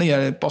 come on,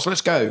 boss,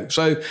 let's go.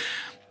 So,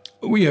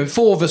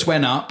 4 of us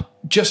went up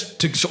just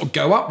to sort of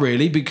go up,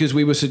 really, because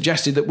we were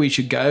suggested that we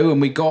should go.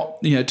 And we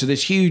got, to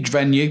this huge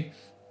venue,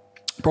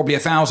 probably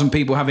 1,000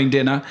 people having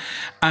dinner,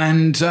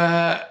 and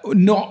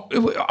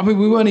we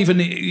weren't even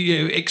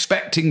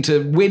expecting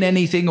to win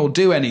anything or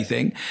do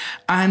anything.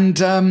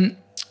 And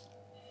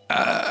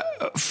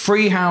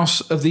Free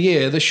House of the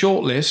Year, the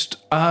shortlist,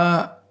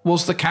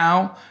 was the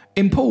Cow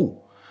in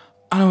Poole.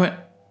 And I went,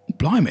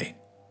 blimey,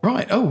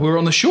 right? We're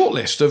on the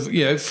shortlist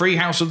of Free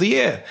House of the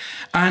Year,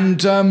 and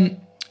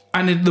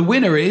the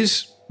winner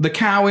is the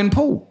Cow in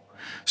Poole.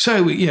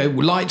 So,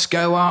 lights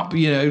go up,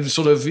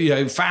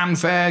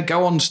 fanfare,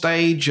 go on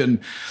stage, and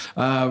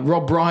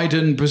Rob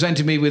Brydon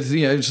presented me with,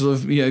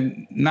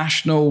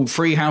 National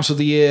Free House of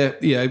the Year,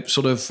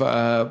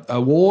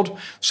 award,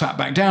 sat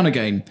back down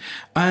again.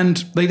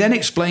 And they then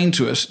explained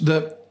to us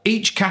that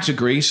each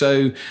category,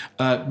 so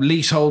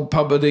leasehold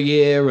pub of the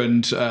year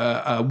and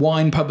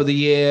wine pub of the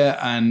year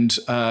and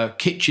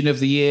kitchen of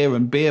the year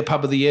and beer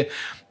pub of the year,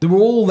 they were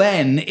all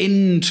then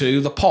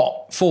into the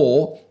pot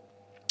for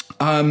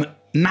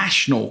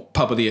national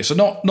pub of the year. So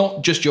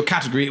not just your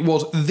category, it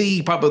was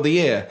the pub of the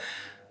year.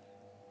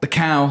 The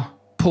Cow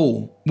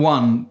Pool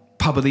won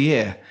pub of the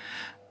year.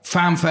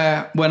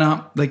 Fanfare went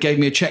up. They gave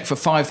me a check for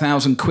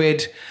 5,000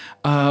 quid.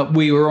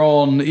 We were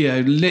on,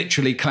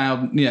 literally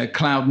cloud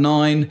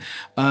nine.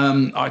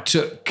 I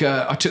took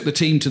the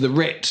team to the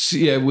Ritz.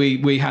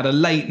 We had a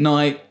late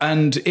night,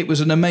 and it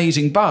was an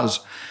amazing buzz.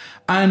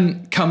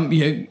 And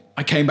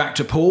I came back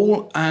to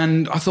Paul,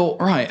 and I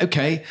thought, right,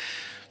 okay,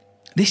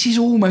 this is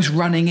almost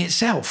running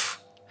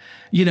itself.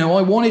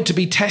 I wanted to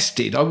be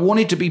tested. I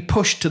wanted to be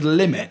pushed to the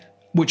limit,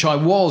 which I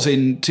was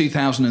in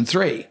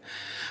 2003.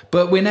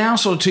 But we're now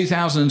sort of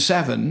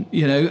 2007,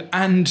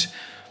 and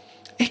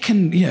it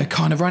can,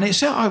 kind of run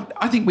itself.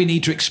 I think we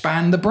need to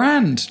expand the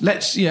brand.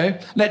 Let's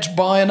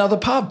buy another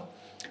pub.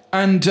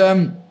 And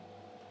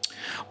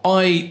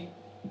I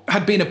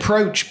had been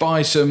approached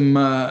by some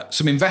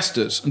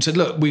investors and said,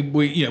 look, we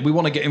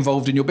want to get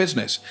involved in your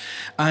business.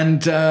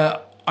 And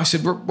I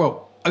said,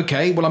 well,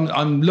 okay, well,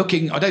 I'm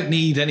looking. I don't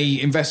need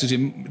any investors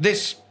in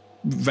this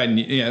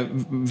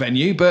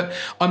venue, but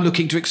I'm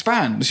looking to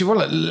expand. They said,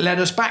 well, let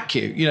us back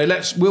you.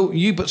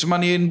 You put some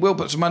money in, we'll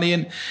put some money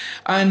in.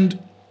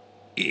 And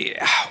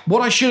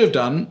what I should have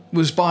done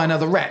was buy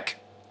another rec.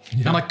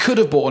 Yeah. And I could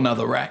have bought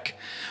another rec,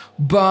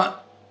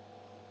 but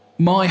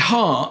my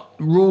heart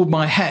ruled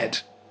my head.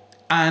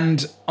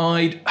 And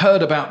I'd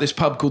heard about this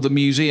pub called the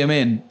Museum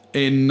Inn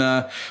in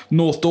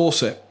North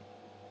Dorset.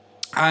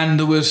 And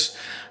there was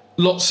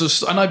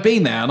and I'd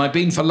been there and I'd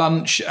been for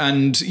lunch,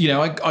 and,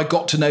 I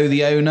got to know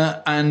the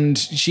owner, and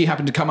she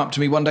happened to come up to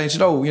me one day and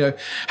said, oh,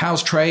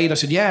 how's trade? I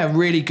said, yeah,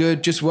 really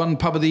good. Just one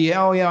pub of the year.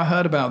 Oh yeah, I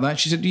heard about that.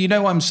 She said,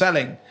 I'm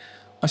selling.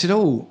 I said,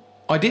 oh,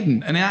 I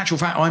didn't. And in actual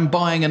fact, I'm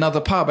buying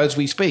another pub as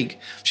we speak.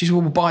 She said,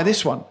 well, we'll buy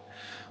this one.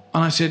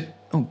 And I said,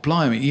 oh,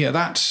 blimey. Yeah,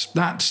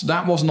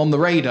 that wasn't on the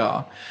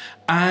radar.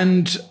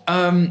 And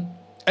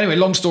anyway,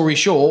 long story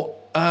short,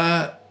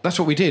 that's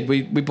what we did.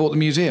 We bought the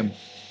museum.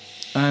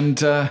 And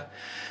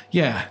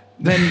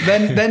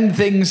then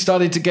things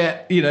started to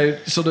get,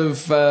 sort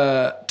of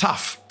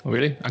tough.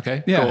 Really?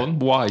 Okay. Yeah. Go on.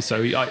 Why?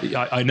 So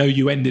I know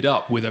you ended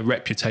up with a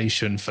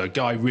reputation for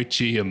Guy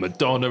Ritchie and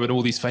Madonna and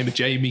all these famous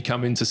Jamie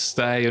coming to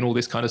stay and all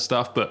this kind of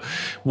stuff. But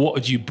what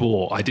had you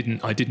bought? I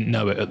didn't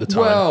know it at the time.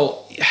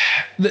 Well,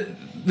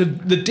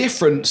 the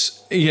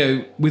difference,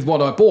 with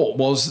what I bought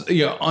was,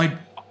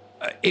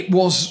 it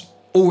was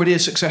already a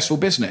successful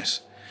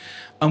business,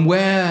 and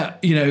where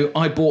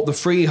I bought the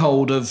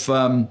freehold of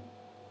the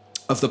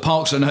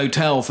Parkstone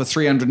Hotel for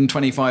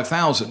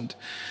 325,000.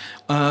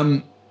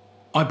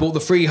 I bought the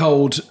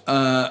freehold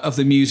of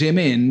the Museum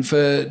Inn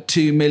for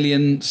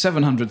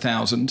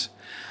 2,700,000.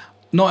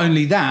 Not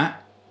only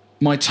that,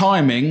 my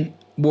timing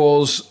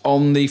was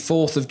on the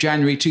 4th of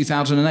January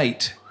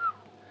 2008.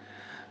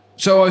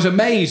 So I was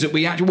amazed that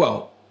we put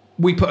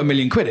 £1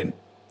 million in,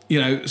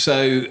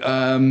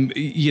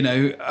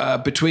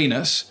 between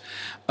us.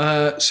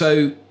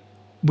 So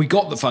we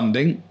got the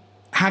funding.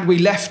 Had we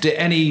left it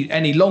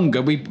any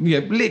longer,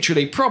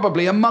 literally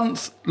probably a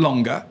month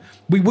longer,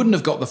 we wouldn't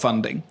have got the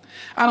funding.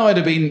 And I'd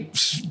have been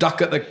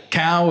stuck at the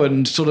Cow,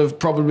 and sort of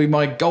probably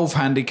my golf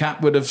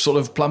handicap would have sort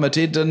of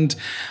plummeted, and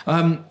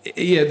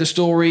the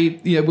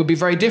story would be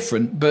very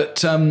different.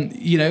 But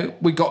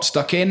we got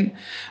stuck in,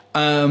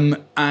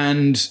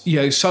 and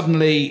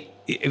suddenly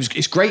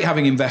it's great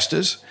having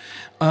investors,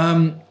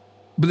 but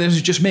there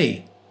was just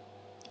me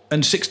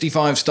and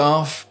 65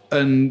 staff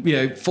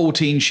and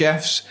 14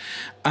 chefs,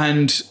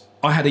 and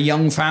I had a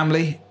young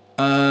family.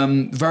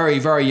 Very,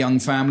 very young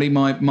family.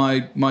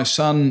 My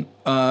son,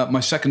 my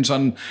second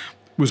son,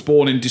 was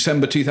born in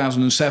December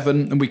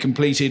 2007, and we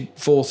completed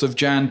 4th of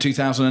Jan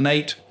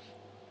 2008.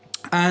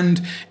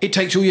 And it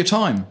takes all your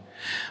time.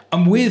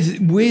 And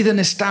with an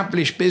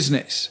established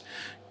business,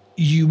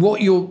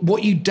 what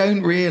you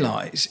don't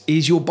realise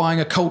is you're buying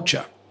a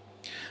culture.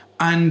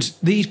 And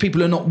these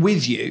people are not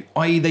with you,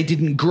 i.e. they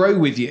didn't grow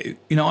with you.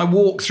 I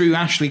walk through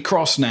Ashley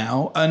Cross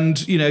now,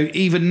 and,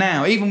 even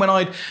now, even when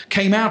I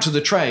came out of the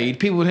trade,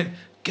 people would say,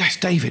 yes,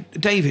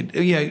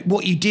 David,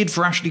 what you did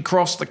for Ashley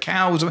Cross, the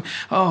cows,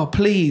 oh,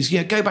 please,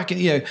 go back.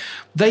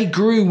 They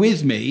grew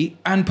with me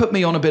and put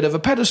me on a bit of a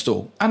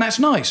pedestal. And that's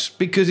nice,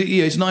 because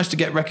it's nice to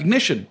get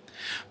recognition.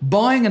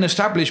 Buying an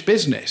established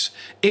business,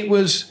 it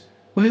was,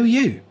 well, who are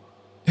you?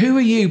 Who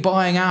are you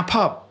buying our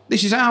pub?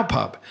 This is our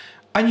pub.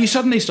 And you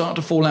suddenly start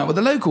to fall out with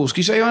the locals,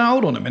 because you say, oh,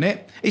 hold on a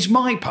minute, it's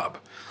my pub.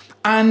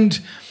 And,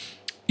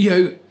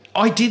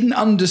 I didn't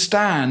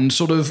understand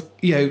sort of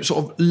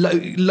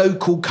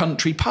local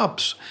country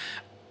pubs.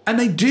 And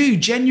they do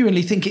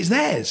genuinely think it's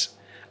theirs.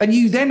 And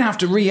you then have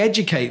to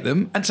re-educate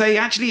them and say,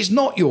 actually, it's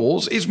not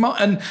yours, it's mine.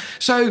 And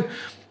so,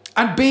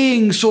 and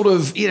being sort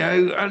of,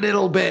 a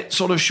little bit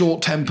sort of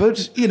short-tempered,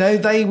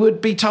 they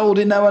would be told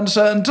in no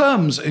uncertain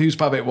terms whose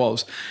pub it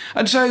was.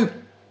 And so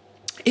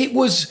it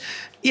was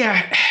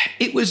yeah,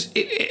 it was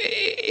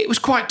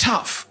quite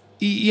tough.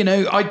 You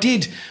know, I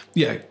did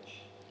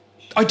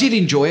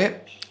enjoy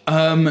it.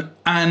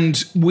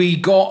 And we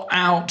got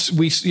out.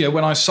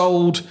 When I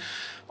sold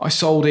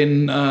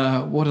in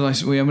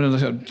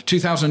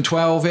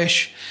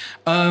 2012-ish.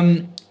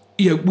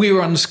 We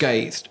were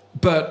unscathed,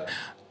 but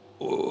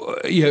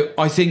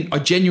I think I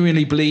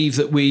genuinely believe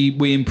that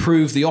we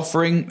improved the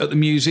offering at the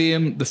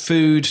museum. The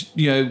food,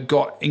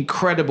 got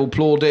incredible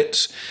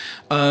plaudits.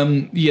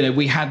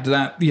 We had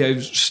that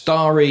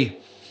starry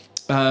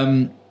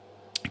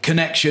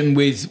connection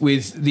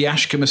with the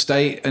Ashcombe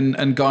estate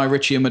and Guy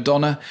Ritchie and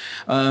Madonna.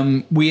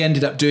 We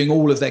ended up doing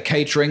all of their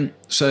catering.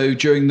 So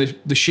during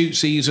the shoot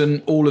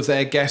season, all of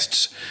their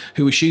guests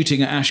who were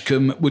shooting at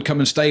Ashcombe would come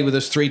and stay with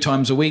us 3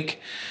 times a week.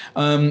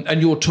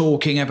 And you're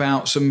talking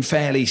about some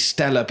fairly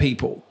stellar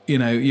people.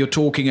 You're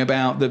talking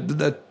about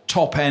the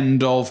top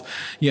end of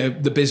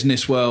the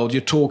business world.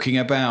 You're talking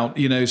about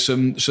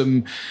some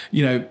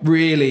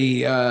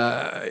really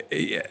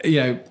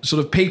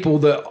sort of people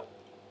that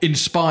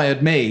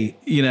inspired me,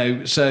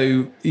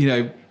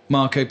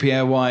 Marco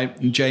Pierre White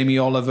and Jamie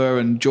Oliver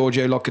and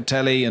Giorgio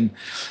Locatelli and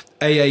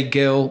A.A.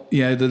 Gill,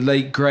 the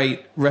late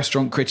great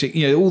restaurant critic.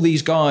 All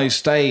these guys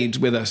stayed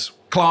with us.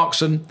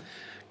 Clarkson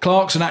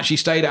actually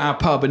stayed at our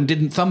pub and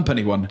didn't thump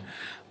anyone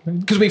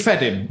because we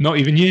fed him. Not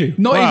even you.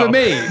 Not even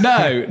me.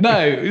 No.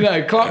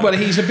 Clark. Well,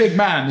 he's a big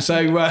man,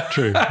 so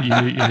true.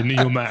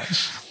 Your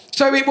match.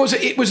 So it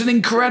was an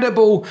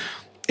incredible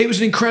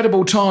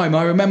time.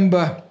 I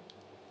remember.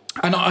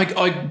 And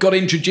I got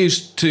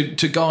introduced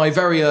to Guy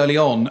very early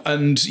on,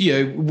 and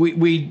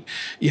we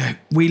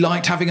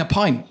liked having a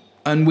pint,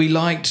 and we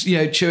liked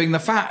chewing the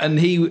fat,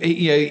 and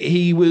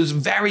he was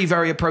very,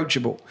 very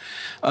approachable,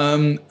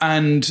 and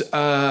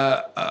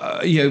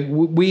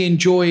we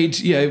enjoyed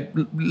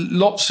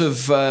lots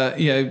of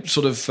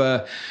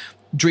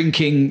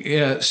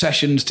drinking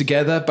sessions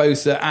together,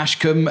 both at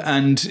Ashcombe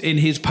and in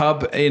his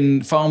pub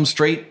in Farm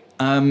Street.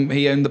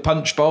 He owned the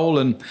Punch Bowl,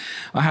 and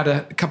I had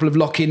a couple of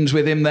lock-ins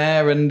with him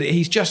there. And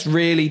he's just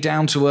really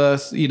down to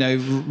earth,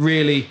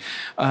 really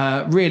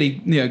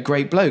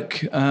great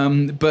bloke.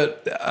 I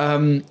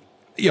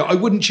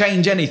wouldn't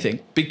change anything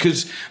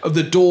because of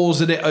the doors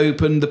that it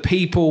opened, the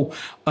people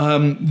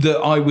that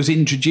I was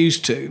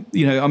introduced to.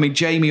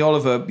 Jamie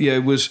Oliver,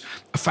 was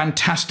a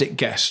fantastic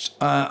guest.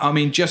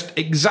 Just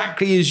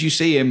exactly as you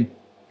see him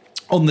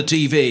on the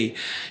TV,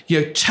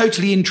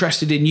 totally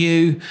interested in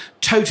you,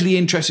 totally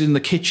interested in the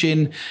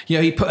kitchen.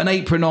 He put an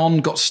apron on,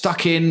 got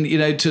stuck in,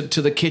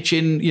 to the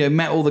kitchen,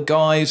 met all the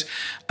guys.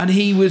 And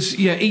he was,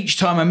 each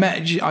time I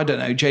met, I don't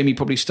know, Jamie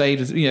probably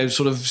stayed,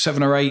 sort of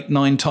 7 or 8,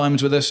 9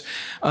 times with us.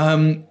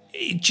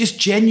 Just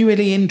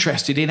genuinely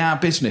interested in our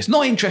business,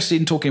 not interested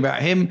in talking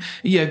about him.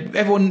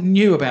 Everyone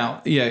knew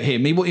about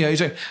him. He's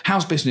like,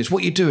 how's business?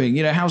 What are you doing?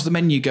 How's the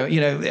menu going?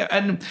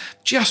 And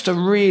just a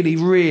really,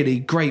 really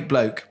great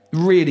bloke.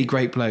 Really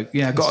great bloke.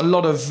 Yeah, got a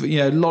lot of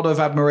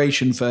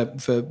admiration for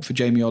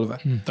Jamie Oliver.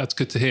 That's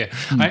good to hear.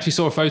 I actually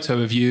saw a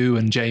photo of you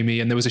and Jamie,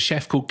 and there was a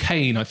chef called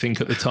Kane, I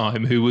think, at the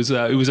time, who was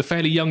a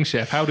fairly young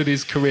chef. How did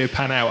his career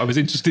pan out? I was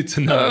interested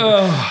to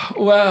know.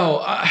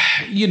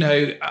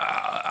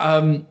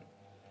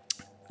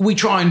 We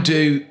try and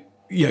do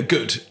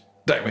good,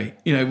 don't we?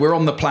 We're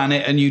on the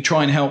planet, and you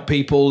try and help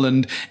people,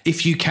 and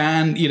if you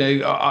can,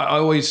 I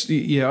always,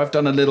 I've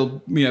done a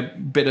little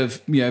bit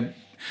of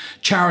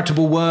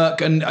charitable work,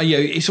 and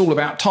it's all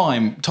about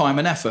time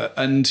and effort,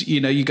 and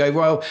you go,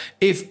 well,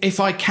 if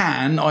I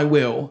can, I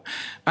will.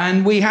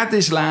 And we had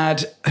this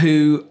lad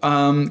who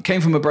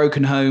came from a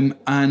broken home,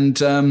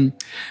 and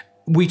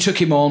we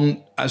took him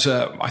on as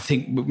I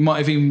think might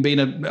have even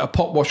been a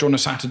pot washer on a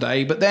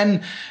Saturday. But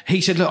then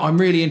he said, look, I'm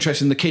really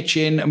interested in the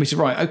kitchen. And we said,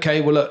 right,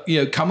 okay, well, look,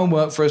 come and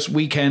work for us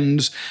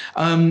weekends.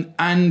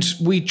 And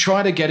we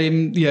try to get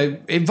him,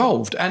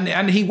 involved.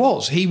 And he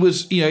was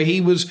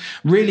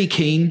really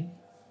keen.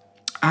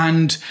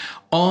 And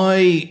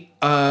I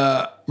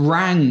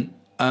rang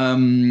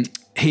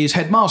his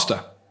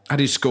headmaster at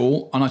his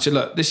school, and I said,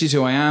 look, this is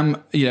who I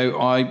am.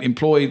 I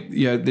employ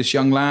this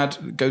young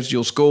lad, goes to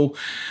your school.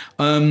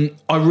 I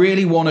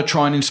really want to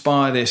try and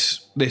inspire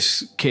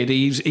this kid.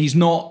 He's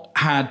not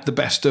had the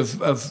best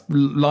of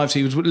lives.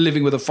 He was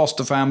living with a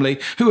foster family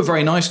who were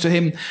very nice to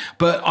him,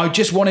 but I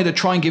just wanted to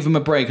try and give him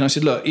a break. And I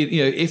said, look,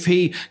 if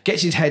he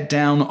gets his head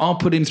down, I'll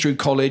put him through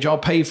college. I'll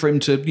pay for him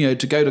to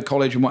go to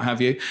college and what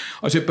have you.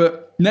 I said,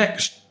 but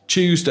next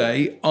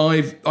Tuesday,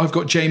 I've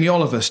got Jamie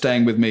Oliver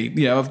staying with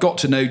me. I've got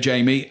to know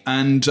Jamie,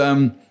 and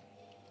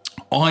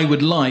I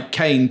would like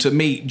Kane to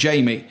meet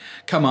Jamie,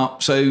 come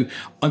up. So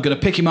I'm going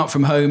to pick him up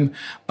from home.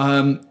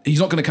 He's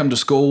not going to come to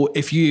school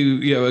if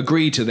you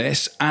agree to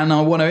this. And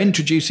I want to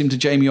introduce him to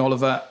Jamie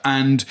Oliver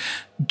and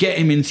get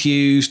him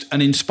enthused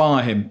and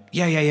inspire him.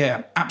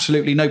 Yeah.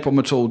 Absolutely. No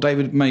problem at all.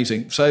 David,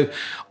 amazing. So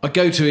I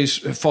go to his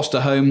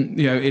foster home.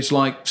 It's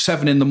like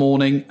 7 a.m.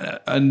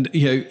 and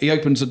he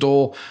opens the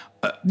door,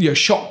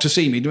 shocked to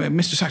see me.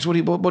 Mr. Sachs, what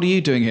are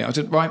you doing here? I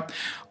said, right,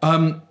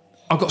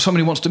 I've got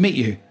somebody who wants to meet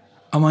you.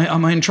 Am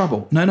I in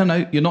trouble?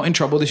 No, you're not in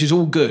trouble. This is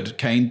all good,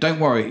 Kane. Don't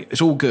worry.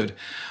 It's all good.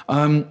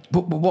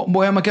 But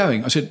where am I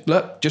going? I said,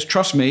 look, just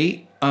trust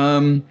me.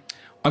 I'm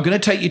going to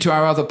take you to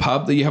our other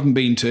pub that you haven't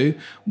been to.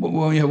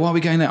 Well, yeah, why are we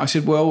going there? I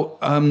said, well,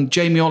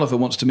 Jamie Oliver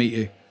wants to meet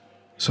you.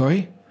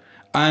 Sorry?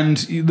 And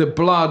the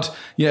blood,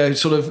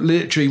 sort of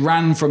literally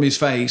ran from his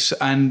face.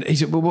 And he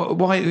said, well,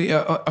 why?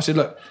 I said,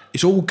 look,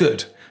 it's all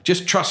good.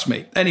 Just trust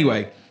me.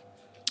 Anyway,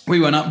 we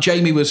went up.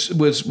 Jamie was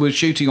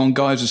shooting on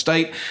Guy's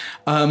estate,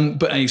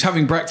 but he's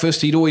having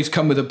breakfast. He'd always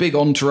come with a big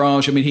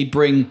entourage. I mean, he'd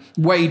bring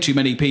way too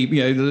many people.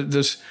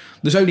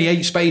 There's only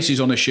 8 spaces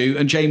on a shoot,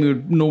 and Jamie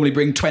would normally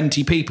bring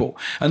 20 people,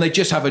 and they'd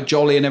just have a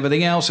jolly and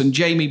everything else. And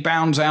Jamie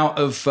bounds out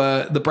of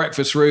the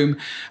breakfast room.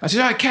 I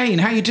said, "Oh, Kane,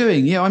 how you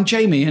doing?" "Yeah, I'm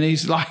Jamie." And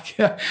he's like,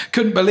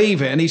 couldn't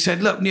believe it. And he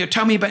said, "Look,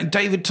 tell me about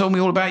David. Told me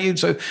all about you.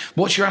 So,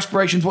 what's your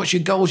aspirations? What's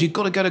your goals? You've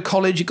got to go to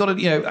college. You've got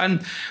to,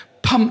 and."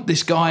 Pumped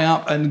this guy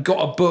up and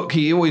got a book.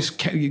 He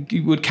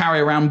would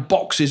carry around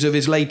boxes of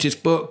his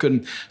latest book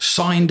and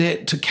signed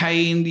it to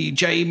Kane,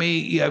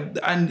 Jamie,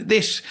 and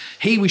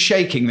he was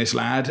shaking, this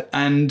lad.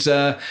 And,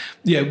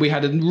 we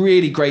had a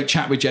really great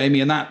chat with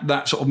Jamie, and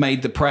that sort of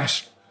made the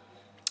press.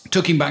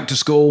 Took him back to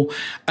school,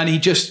 and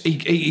he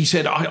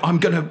said, I'm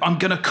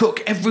gonna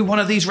cook every one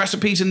of these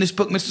recipes in this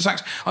book, Mr.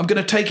 Sachs. I'm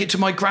gonna take it to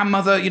my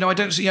grandmother. I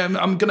don't see.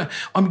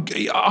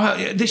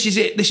 This is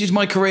it. This is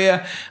my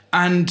career.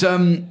 And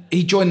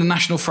he joined the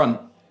National Front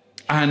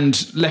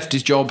and left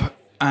his job,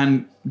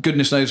 and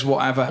goodness knows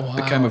whatever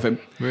became of him.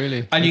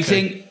 Really? And you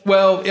think,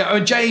 well,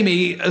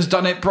 Jamie has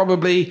done it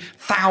probably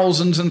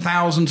thousands and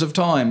thousands of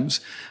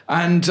times,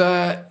 and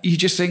you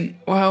just think,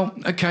 well,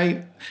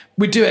 okay,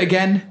 we do it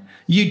again.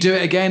 You do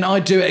it again, I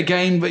do it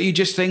again, but you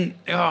just think,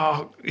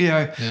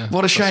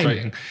 what a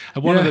shame.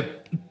 And one of the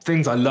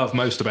things I love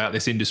most about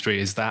this industry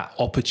is that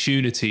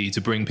opportunity to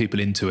bring people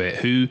into it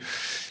who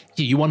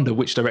you wonder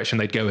which direction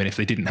they'd go in if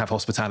they didn't have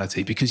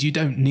hospitality, because you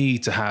don't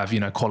need to have,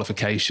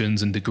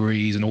 qualifications and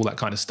degrees and all that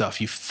kind of stuff.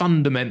 You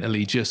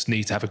fundamentally just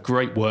need to have a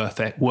great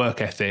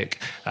work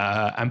ethic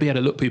and be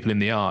able to look people in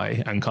the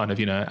eye and kind of,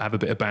 have a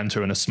bit of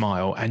banter and a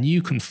smile, and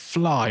you can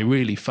fly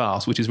really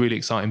fast, which is really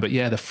exciting. But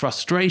the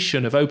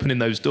frustration of opening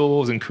those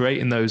doors and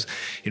creating those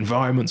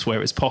environments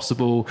where it's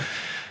possible,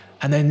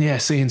 and then,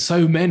 seeing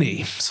so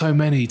many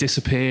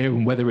disappear,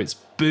 and whether it's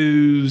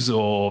booze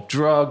or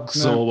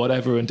drugs or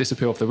whatever, and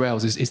disappear off the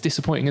rails is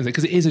disappointing, isn't it?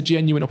 Because it is a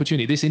genuine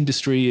opportunity. This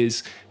industry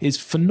is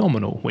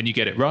phenomenal when you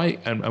get it right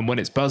and when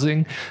it's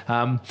buzzing.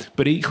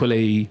 But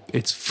equally,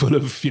 it's full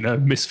of,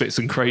 misfits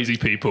and crazy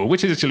people,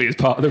 which actually is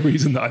part of the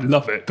reason that I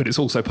love it. But it's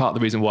also part of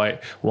the reason why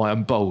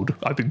I'm bold.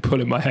 I've been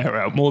pulling my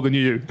hair out more than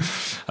you.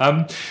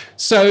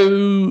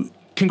 So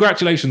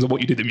congratulations on what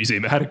you did at the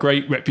museum. It had a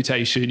great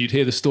reputation. You'd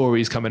hear the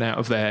stories coming out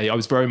of there. I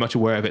was very much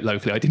aware of it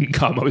locally. I didn't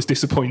come. I was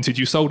disappointed.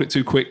 You sold it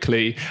too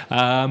quickly.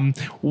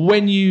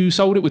 When you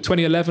sold it with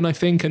 2011, I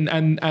think,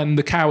 and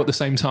the cow at the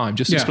same time,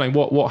 just explain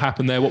what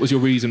happened there. What was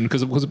your reason?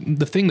 Because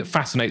the thing that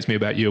fascinates me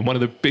about you, and one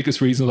of the biggest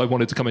reasons I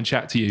wanted to come and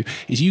chat to you,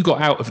 is you got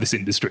out of this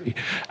industry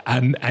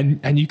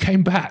and you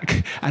came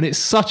back. And it's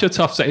such a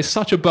tough sector. It's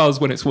such a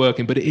buzz when it's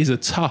working, but it is a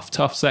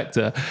tough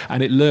sector,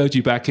 and it lured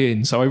you back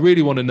in. So I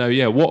really want to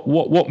know,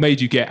 what made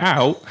you get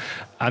out?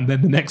 And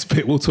then the next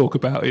bit we'll talk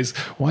about is,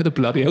 why the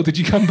bloody hell did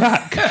you come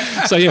back?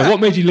 So what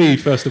made you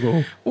leave, first of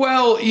all?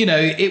 Well,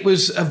 it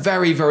was a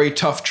very, very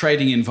tough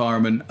trading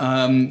environment.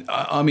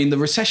 I mean, the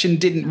recession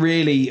didn't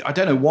really, I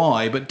don't know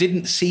why, but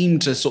didn't seem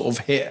to sort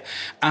of hit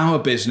our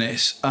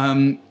business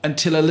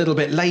until a little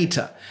bit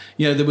later.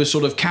 There were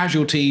sort of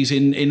casualties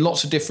in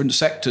lots of different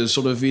sectors,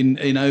 sort of in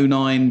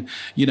 2009,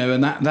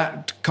 and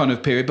that kind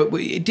of period. But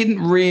it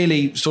didn't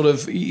really sort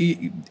of,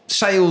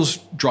 sales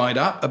dried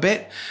up a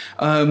bit.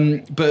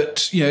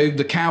 But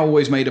the cow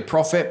always made a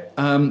profit.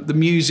 The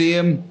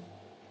museum,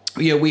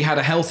 we had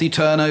a healthy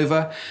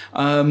turnover,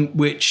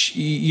 which,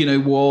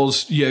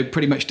 was,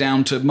 pretty much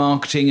down to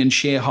marketing and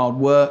sheer hard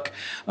work.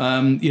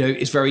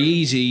 It's very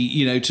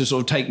easy, to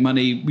sort of take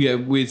money,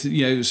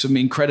 with, some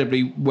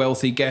incredibly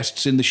wealthy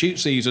guests in the shoot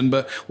season.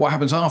 But what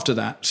happens after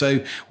that?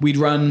 So we'd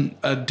run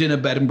a dinner,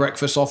 bed and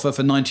breakfast offer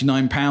for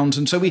 £99.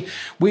 And so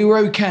we were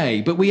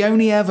okay, but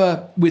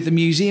with the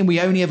museum, we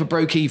only ever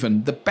broke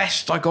even. The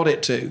best I got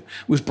it to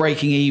was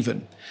breaking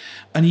even.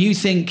 And you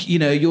think,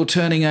 you're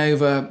turning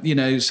over,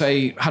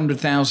 say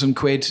 100,000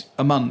 quid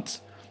a month,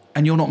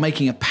 and you're not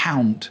making a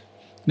pound.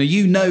 Now,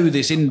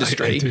 this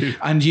industry,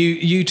 and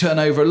you turn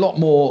over a lot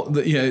more,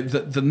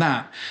 than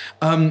that.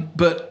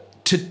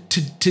 But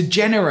to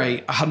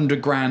generate 100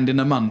 grand in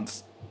a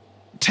month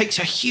takes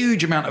a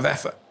huge amount of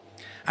effort,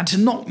 and to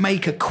not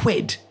make a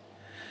quid,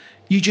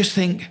 you just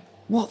think,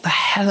 what the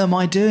hell am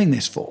I doing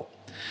this for?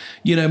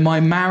 My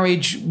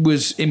marriage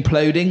was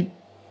imploding.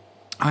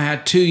 I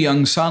had 2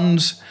 young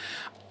sons.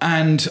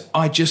 And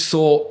I just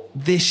thought,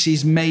 this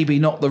is maybe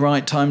not the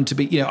right time to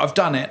be. I've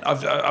done it.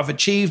 I've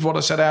achieved what I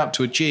set out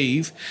to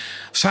achieve.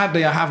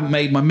 Sadly, I haven't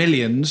made my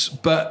millions,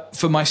 but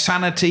for my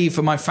sanity,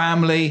 for my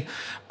family,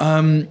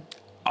 I've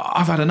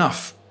had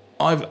enough.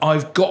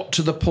 I've got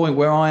to the point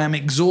where I am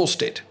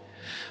exhausted,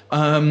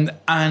 and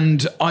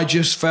I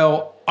just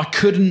felt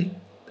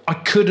I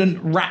couldn't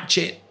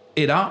ratchet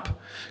it up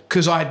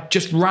because I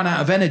just run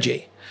out of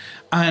energy.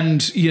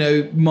 And,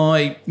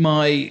 my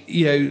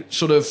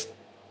sort of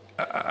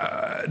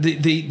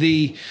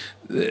the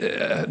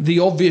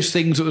obvious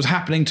things that was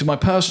happening to my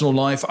personal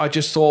life, I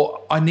just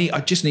thought I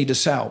just need to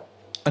sell.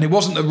 And it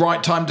wasn't the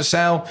right time to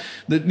sell.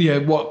 That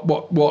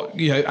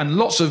and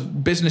lots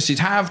of businesses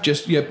have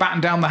just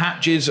battened down the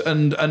hatches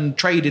and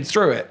traded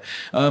through it.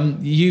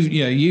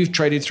 You've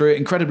traded through it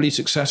incredibly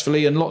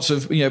successfully, and lots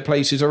of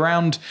places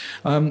around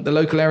the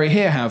local area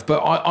here have.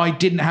 But I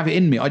didn't have it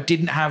in me. I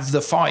didn't have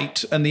the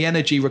fight and the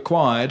energy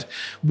required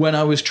when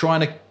I was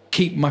trying to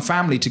keep my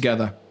family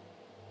together.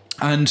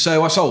 And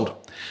so I sold.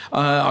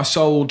 I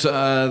sold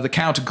the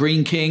Cow to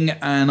Greene King,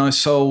 and I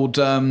sold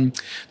the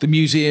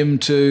museum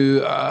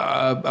to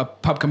a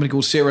pub company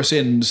called Cirrus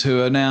Inns,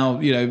 who are now,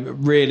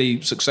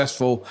 really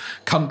successful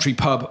country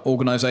pub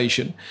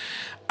organisation.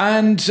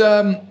 And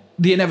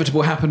the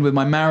inevitable happened with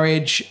my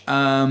marriage,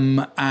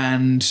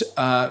 and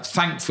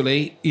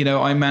thankfully,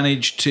 I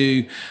managed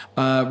to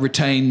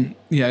retain,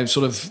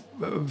 sort of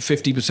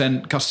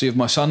 50% custody of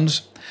my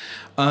sons.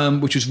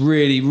 Which was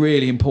really,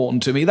 really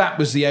important to me. That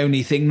was the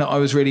only thing that I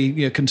was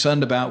really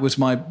concerned about was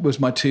my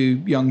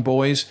two young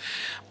boys.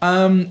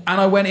 And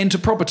I went into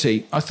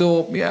property. I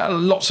thought,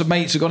 lots of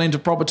mates have gone into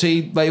property.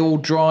 They all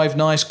drive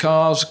nice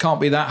cars. Can't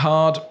be that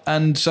hard.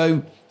 And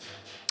so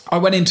I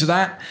went into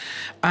that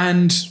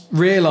and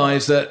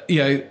realised that,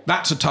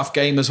 that's a tough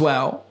game as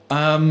well.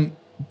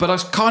 But I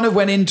kind of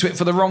went into it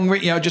for the wrong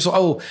reason. I just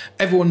thought,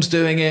 everyone's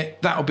doing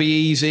it. That'll be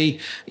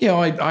easy.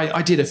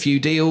 I did a few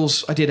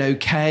deals. I did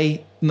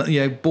okay.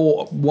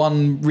 Bought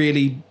one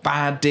really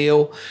bad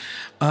deal.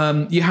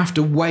 You have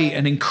to wait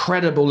an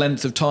incredible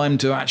length of time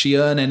to actually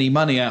earn any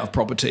money out of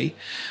property.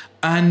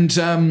 And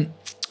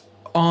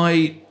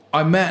I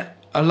met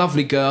a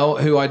lovely girl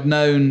who I'd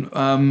known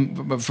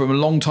from a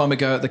long time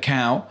ago at the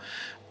Cow.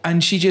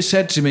 And she just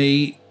said to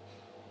me,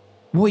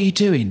 "What are you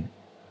doing?"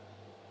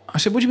 I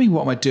said, "What do you mean,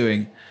 what am I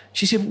doing?"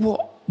 She said,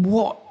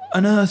 What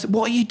on earth,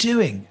 what are you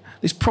doing?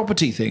 This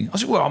property thing. I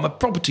said, "Well, I'm a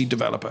property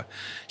developer."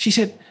 She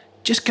said,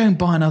 "Just go and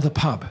buy another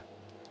pub.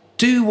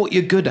 Do what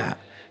you're good at.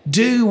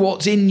 Do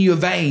what's in your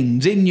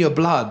veins, in your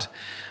blood."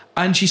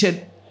 And she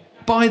said,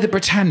 "Buy the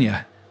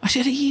Britannia." I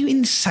said, "Are you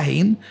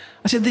insane?"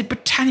 I said, "The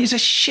Britannia's a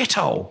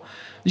shithole."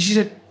 And she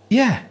said,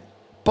 "Yeah,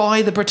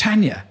 buy the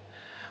Britannia."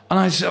 And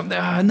I said,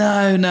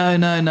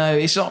 no.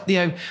 It's not,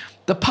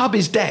 the pub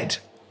is dead.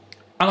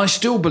 And I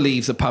still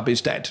believe the pub is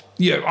dead.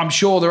 I'm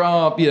sure there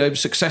are,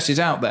 successes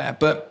out there,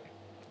 but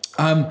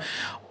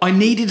I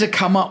needed to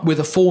come up with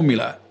a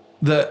formula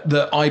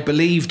that I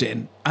believed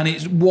in, and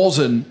it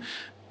wasn't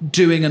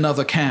doing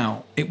another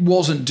Cow. It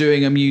wasn't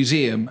doing a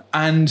museum.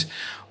 And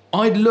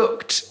I'd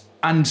looked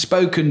and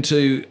spoken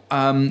to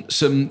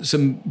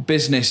some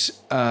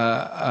business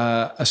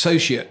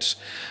associates,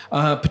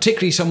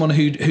 particularly someone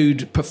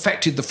who'd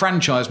perfected the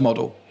franchise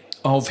model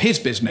of his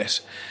business.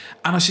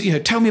 And I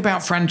said, tell me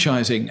about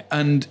franchising.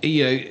 And,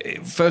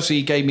 firstly,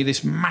 he gave me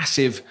this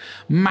massive,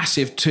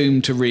 massive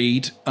tome to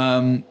read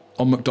on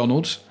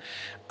McDonald's.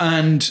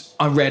 And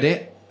I read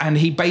it. And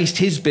he based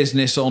his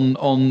business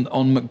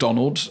on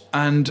McDonald's.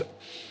 And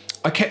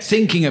I kept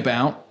thinking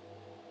about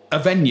a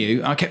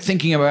venue. I kept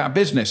thinking about a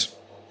business.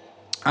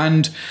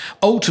 And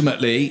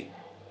ultimately,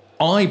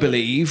 I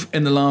believe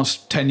in the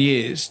last 10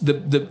 years,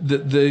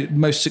 the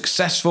most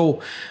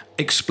successful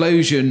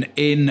explosion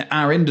in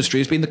our industry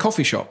has been the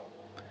coffee shop.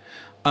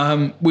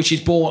 Which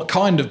is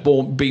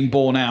being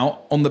born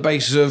out on the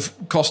basis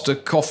of Costa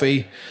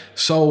Coffee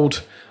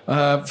sold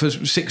for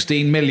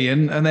 16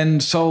 million and then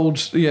sold,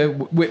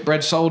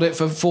 Whitbread sold it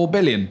for 4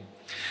 billion.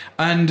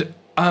 And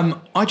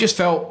I just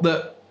felt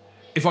that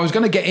if I was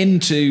going to get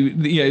into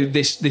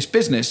this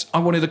business, I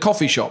wanted a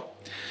coffee shop.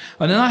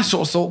 And then I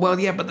sort of thought, well,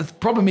 yeah, but the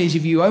problem is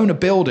if you own a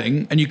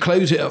building and you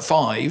close it at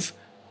 5,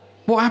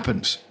 what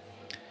happens?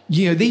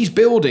 These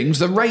buildings,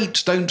 the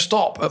rates don't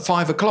stop at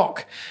 5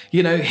 o'clock.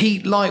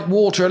 Heat, light,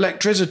 water,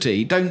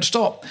 electricity don't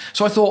stop.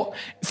 So I thought,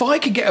 if I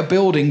could get a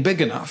building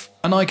big enough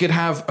and I could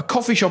have a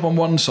coffee shop on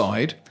one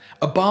side,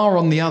 a bar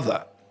on the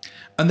other,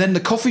 and then the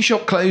coffee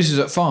shop closes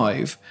at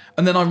 5,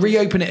 and then I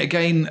reopen it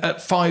again at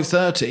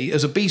 5:30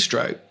 as a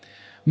bistro,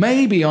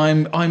 maybe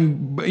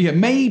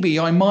maybe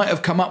I might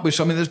have come up with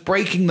something that's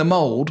breaking the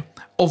mold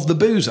of the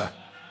boozer.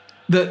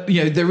 That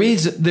there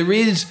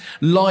is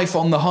life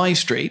on the high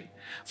street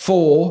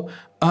for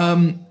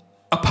a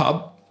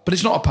pub, but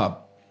it's not a pub.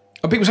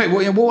 And people say,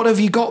 well, what have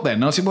you got then?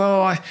 And I said,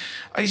 well,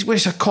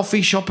 it's a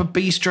coffee shop, a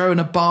bistro and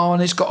a bar,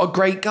 and it's got a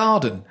great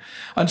garden.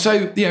 And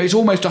so, it's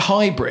almost a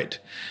hybrid.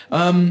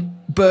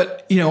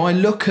 But, I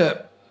look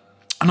at,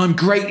 and I'm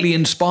greatly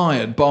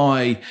inspired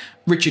by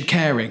Richard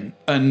Caring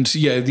and,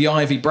 the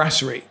Ivy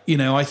Brasserie.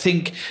 I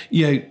think,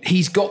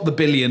 he's got the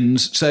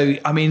billions. So,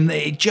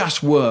 it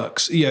just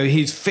works.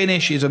 His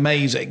finish is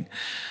amazing.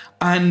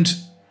 And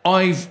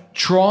I've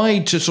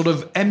tried to sort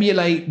of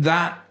emulate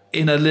that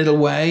in a little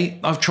way.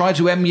 I've tried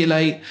to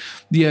emulate,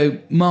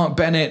 Mark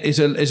Bennett is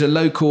a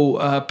local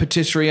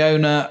patisserie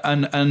owner,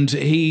 and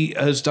he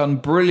has done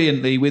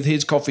brilliantly with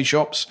his coffee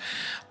shops.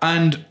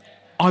 And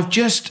I've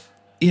just,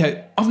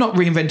 I've not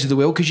reinvented the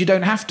wheel because you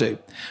don't have to,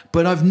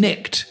 but I've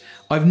nicked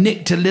a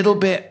little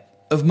bit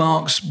of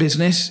Mark's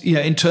business,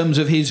 in terms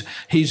of his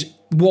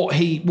what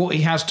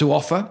he has to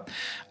offer.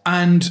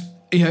 And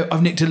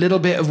I've nicked a little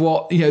bit of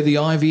what, the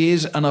Ivy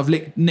is, and I've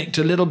nicked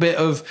a little bit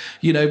of,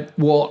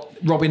 what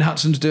Robin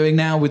Hudson's doing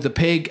now with the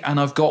pig, and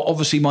I've got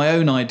obviously my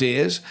own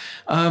ideas.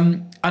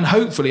 And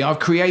hopefully I've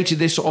created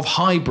this sort of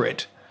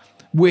hybrid,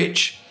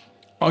 which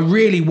I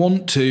really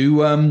want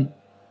to,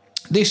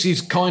 this is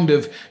kind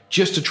of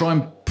just to try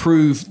and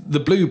prove the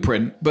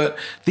blueprint, but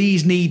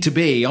these need to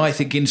be, I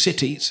think, in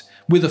cities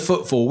with a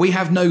footfall. We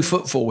have no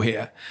footfall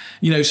here,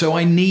 so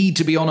I need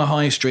to be on a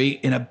high street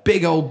in a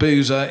big old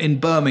boozer in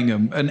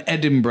Birmingham and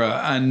Edinburgh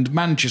and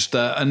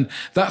Manchester, and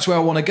that's where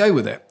I want to go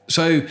with it.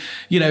 So,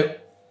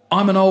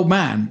 I'm an old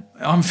man.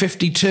 I'm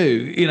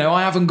 52.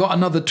 I haven't got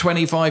another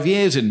 25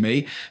 years in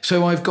me,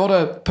 so I've got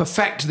to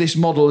perfect this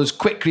model as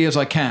quickly as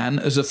I can,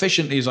 as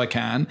efficiently as I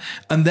can,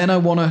 and then I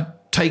want to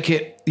take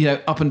it,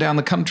 up and down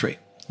the country.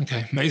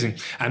 Okay, amazing.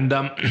 And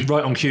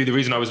right on cue, the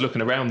reason I was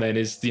looking around then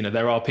is,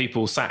 there are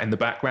people sat in the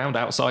background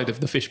outside of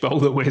the fishbowl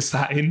that we're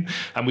sat in,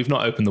 and we've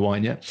not opened the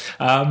wine yet.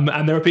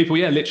 And there are people,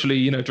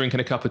 literally,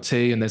 drinking a cup of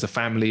tea, and there's a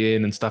family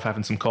in and stuff,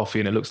 having some coffee,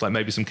 and it looks like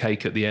maybe some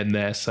cake at the end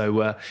there.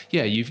 So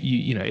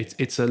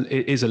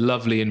it is a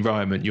lovely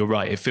environment. You're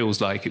right. It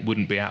feels like it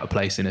wouldn't be out of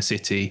place in a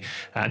city,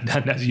 and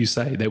as you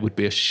say, there would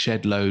be a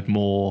shed load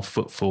more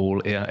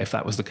footfall if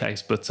that was the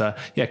case. But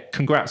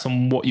congrats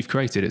on what you've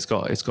created. It's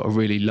got a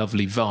really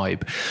lovely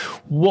vibe.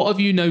 What have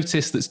you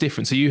noticed that's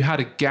different? So you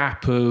had a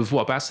gap of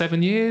about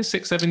 7 years,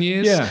 6-7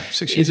 years? Yeah,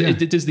 6 years.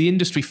 Does the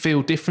industry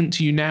feel different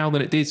to you now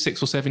than it did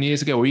 6 or 7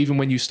 years ago, or even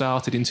when you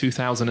started in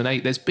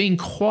 2008? There's been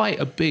quite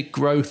a big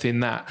growth in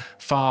that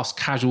fast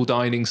casual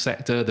dining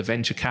sector, the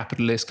venture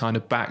capitalists kind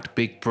of backed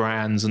big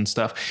brands and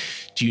stuff.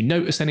 Do you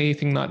notice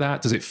anything like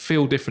that? Does it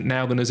feel different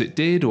now than as it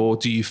did, or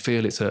do you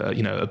feel it's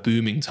a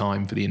booming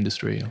time for the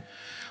industry?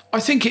 I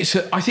think it's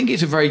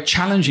a very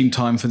challenging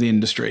time for the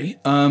industry,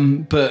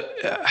 but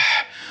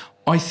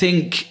I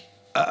think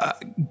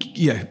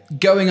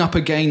going up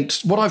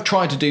against what I've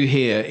tried to do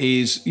here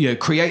is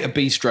create a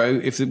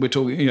bistro. If we're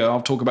talking,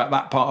 I'll talk about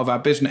that part of our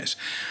business,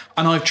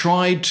 and I've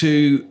tried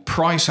to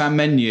price our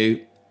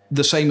menu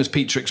the same as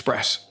Pizza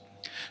Express.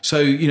 So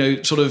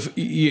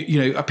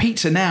a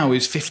pizza now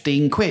is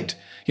 15 quid.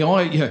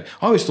 I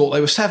always thought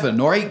they were 7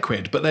 or 8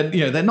 quid, but then,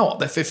 they're not,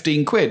 they're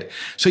 15 quid.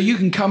 So you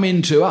can come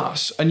into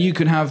us and you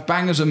can have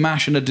bangers and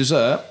mash and a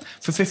dessert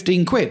for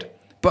 15 quid.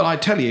 But I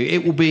tell you,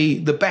 it will be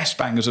the best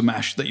bangers and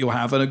mash that you'll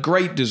have and a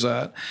great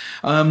dessert,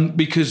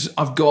 because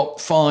I've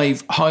got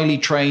 5 highly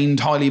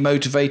trained, highly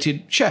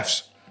motivated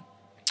chefs.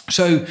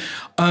 So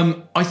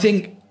I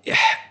think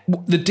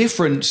the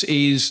difference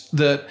is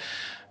that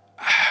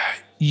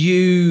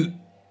you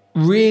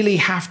really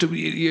have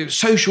to,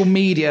 social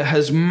media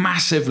has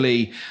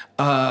massively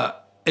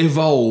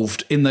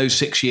evolved in those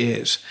 6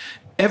 years.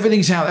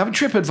 Everything's out there.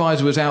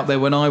 TripAdvisor was out there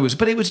when I was,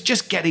 but it was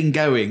just getting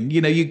going.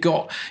 You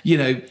got,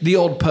 the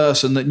odd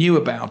person that knew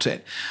about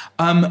it.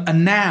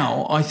 And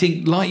now I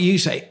think, like you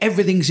say,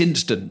 everything's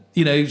instant.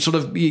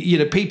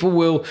 People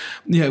will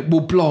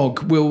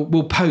blog,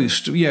 will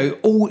post,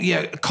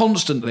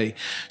 constantly.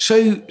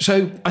 So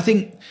I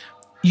think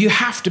you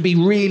have to be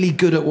really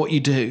good at what you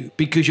do,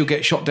 because you'll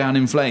get shot down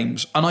in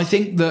flames. And I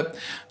think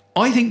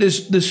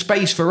there's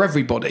space for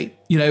everybody.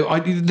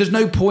 There's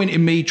no point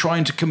in me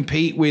trying to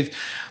compete with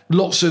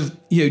lots of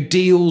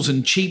deals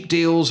and cheap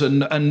deals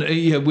and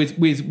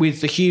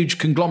with the huge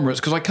conglomerates,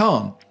 because I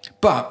can't.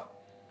 But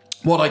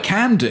what I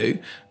can do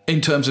in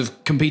terms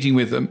of competing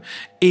with them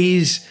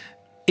is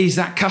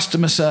that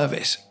customer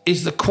service,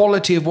 is the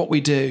quality of what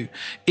we do,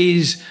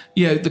 is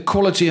the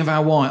quality of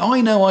our wine.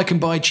 I know I can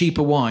buy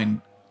cheaper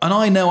wine. And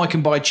I know I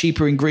can buy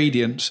cheaper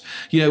ingredients.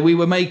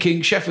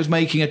 Chef was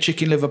making a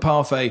chicken liver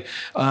parfait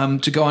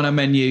to go on our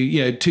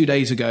menu, 2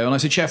 days ago. And I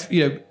said, Chef,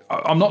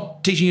 I'm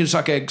not teaching you to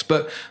suck eggs,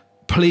 but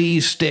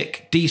please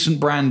stick decent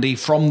brandy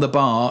from the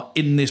bar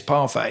in this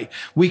parfait.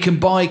 We can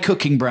buy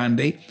cooking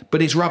brandy,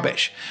 but it's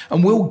rubbish.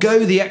 And we'll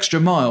go the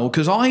extra mile,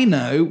 because I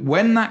know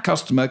when that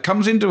customer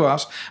comes into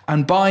us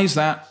and buys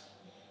that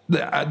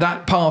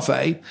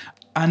parfait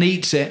and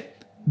eats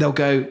it, they'll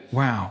go,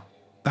 wow,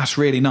 that's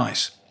really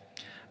nice.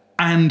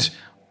 And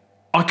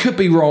I could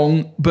be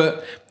wrong,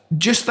 but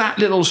just that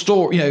little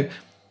story,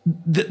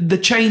 the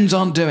chains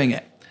aren't doing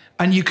it.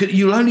 And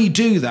you'll only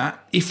do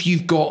that if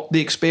you've got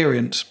the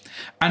experience.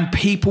 And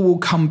people will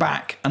come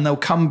back, and they'll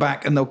come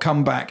back, and they'll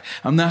come back.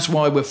 And that's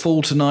why we're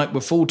full tonight,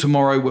 we're full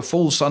tomorrow, we're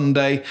full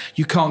Sunday.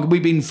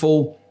 We've been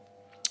full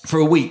for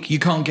a week. You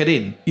can't get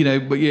in,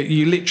 but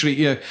you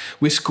literally,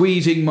 we're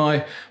squeezing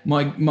my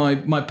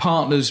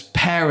partner's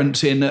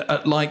parents in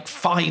at like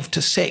 5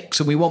 to 6,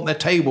 and we want their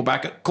table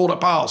back at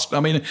past.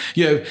 I mean,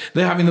 they're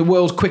having the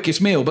world's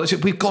quickest meal, but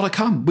we've got to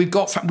come. We've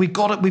got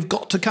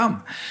to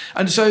come.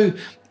 And so,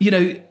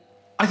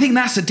 I think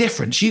that's the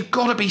difference. You've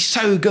got to be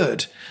so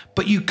good,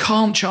 but you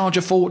can't charge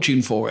a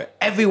fortune for it.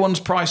 Everyone's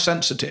price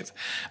sensitive.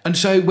 And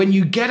so when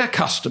you get a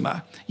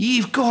customer,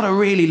 you've got to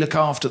really look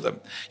after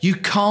them. You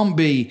can't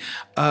be,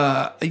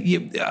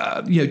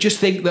 just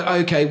think that,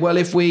 okay, well,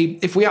 if we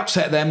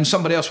upset them,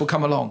 somebody else will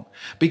come along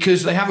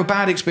because they have a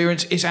bad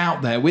experience. It's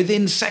out there.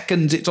 Within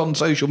seconds, it's on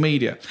social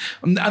media.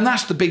 And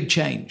that's the big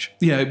change,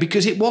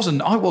 because I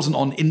wasn't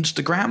on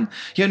Instagram.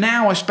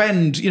 Now I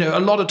spend, a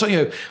lot of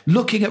time,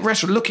 looking at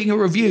restaurants, looking at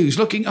reviews,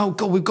 oh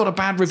God, we've got a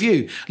bad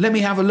review. Let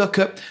me have a look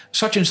at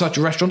such and such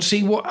a restaurant,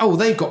 see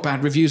they've got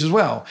bad reviews as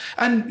well.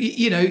 And,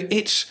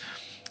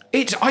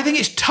 I think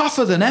it's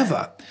tougher than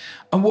ever.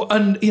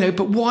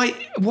 But why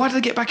did I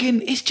get back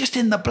in? It's just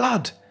in the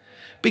blood.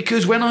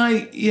 Because when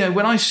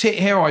I sit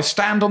here, I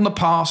stand on the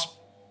pass,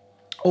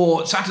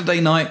 or Saturday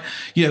night,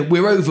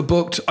 we're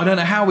overbooked. I don't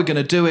know how we're going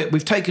to do it.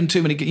 We've taken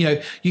too many,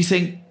 you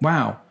think,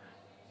 wow,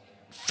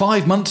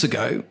 5 months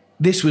ago,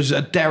 this was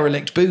a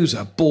derelict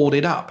boozer,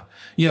 boarded up.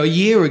 A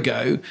year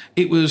ago,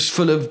 it was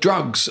full of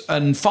drugs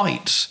and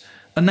fights.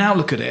 And now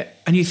look at it.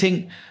 And you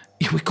think,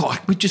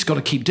 we've just got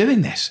to keep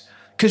doing this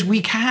because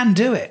we can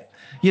do it.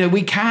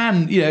 We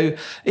can,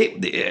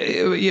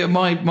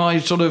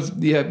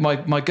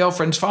 my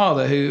girlfriend's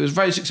father, who was a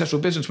very successful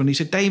businessman, he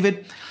said,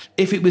 David,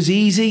 if it was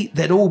easy,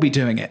 they'd all be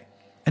doing it.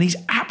 And he's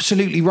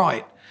absolutely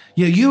right.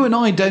 You and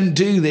I don't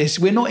do this.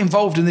 We're not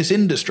involved in this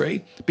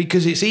industry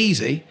because it's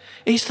easy.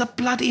 It's the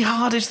bloody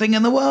hardest thing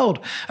in the world.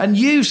 And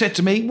you said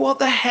to me, what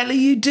the hell are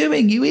you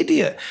doing, you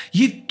idiot?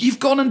 You've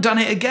gone and done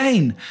it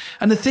again.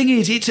 And the thing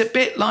is, it's a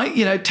bit like,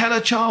 tell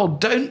a child,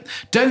 don't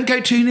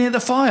go too near the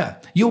fire.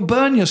 You'll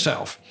burn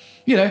yourself.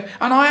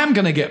 And I am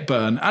going to get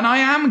burned, and I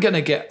am going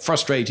to get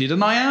frustrated,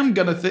 and I am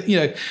going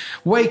to,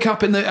 wake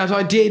up as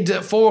I did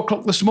at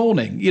 4:00 this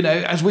morning,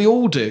 as we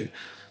all do.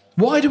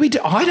 Why do we do?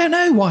 I don't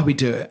know why we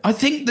do it. I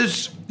think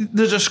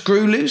there's a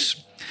screw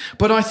loose,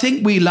 but I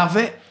think we love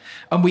it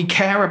and we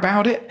care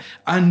about it.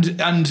 And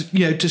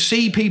to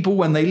see people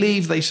when they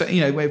leave, they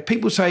say, when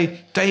people say,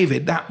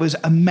 David, that was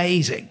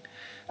amazing,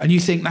 and you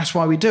think that's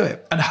why we do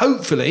it. And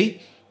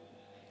hopefully,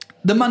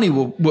 the money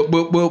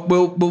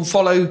will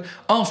follow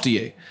after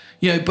you.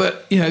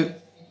 But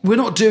we're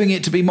not doing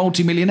it to be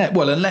multi-millionaire.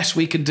 Well, unless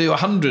we can do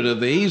 100 of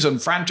these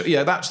and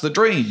franchise, that's the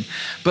dream.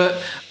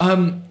 But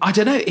I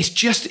don't know. It's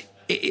just.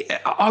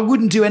 I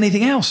wouldn't do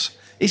anything else.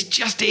 It's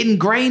just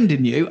ingrained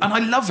in you, and I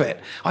love it.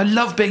 I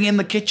love being in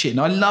the kitchen.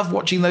 I love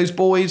watching those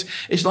boys.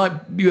 It's like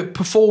you're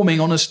performing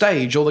on a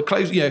stage, or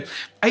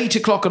 8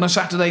 o'clock on a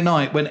Saturday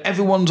night when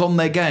everyone's on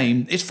their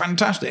game. It's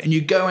fantastic. And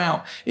you go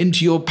out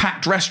into your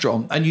packed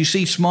restaurant and you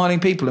see smiling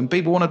people, and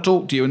people want to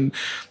talk to you and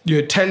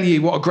tell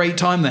you what a great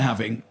time they're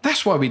having.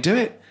 That's why we do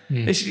it.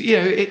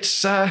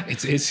 It's a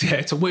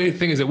weird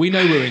thing, is that we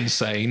know we're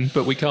insane,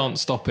 but we can't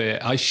stop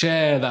it. I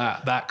share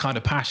that kind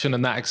of passion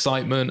and that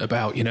excitement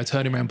about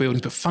turning around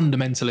buildings, but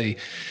fundamentally,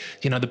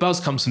 the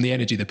buzz comes from the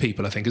energy of the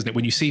people, I think, isn't it?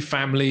 When you see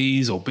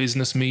families or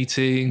business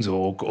meetings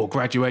or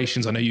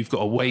graduations, I know you've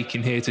got a wake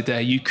in here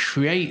today. You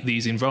create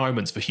these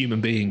environments for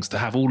human beings to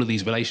have all of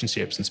these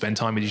relationships and spend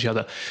time with each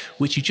other,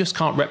 which you just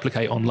can't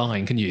replicate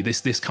online, can you?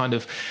 This kind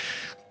of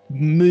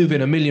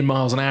moving a million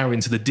miles an hour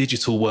into the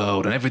digital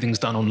world, and everything's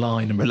done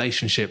online, and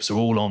relationships are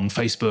all on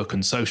Facebook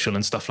and social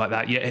and stuff like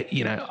that. Yet,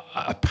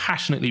 I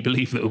passionately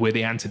believe that we're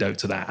the antidote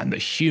to that, and the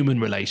human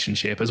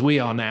relationship, as we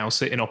are now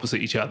sitting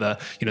opposite each other.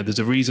 There's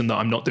a reason that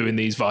I'm not doing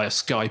these via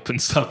Skype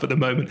and stuff at the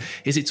moment,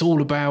 is it's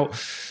all about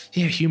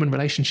human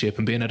relationship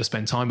and being able to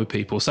spend time with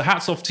people. So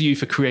hats off to you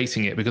for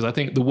creating it, because I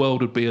think the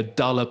world would be a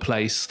duller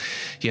place,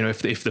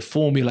 if the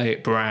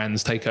formulaic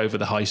brands take over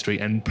the high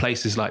street and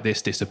places like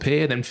this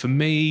disappear. Then for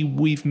me,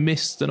 we've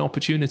missed an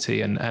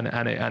opportunity, and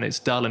it's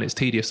dull and it's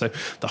tedious. So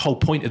the whole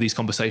point of these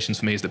conversations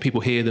for me is that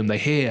people hear them. They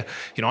hear,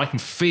 I can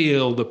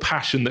feel the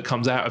passion that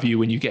comes out of you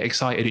when you get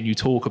excited and you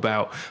talk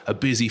about a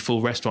busy,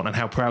 full restaurant and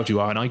how proud you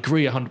are. And I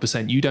agree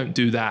 100%. You don't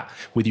do that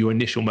with your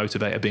initial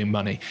motivator being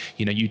money.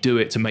 You do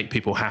it to make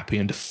people happy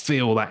and to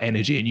feel that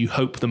energy, and you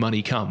hope the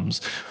money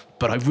comes.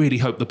 But I really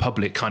hope the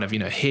public kind of,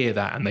 hear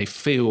that and they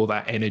feel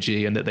that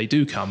energy, and that they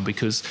do come,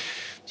 because,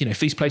 if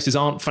these places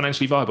aren't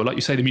financially viable, like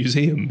you say, the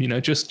museum,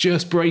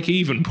 just break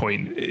even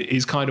point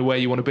is kind of where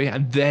you want to be.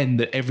 And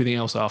then everything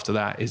else after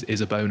that is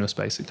a bonus,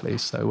 basically.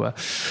 So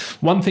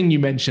one thing you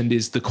mentioned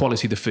is the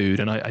quality of the food.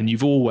 And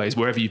you've always,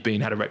 wherever you've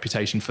been, had a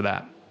reputation for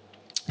that.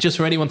 Just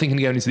for anyone thinking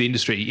of going into the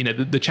industry,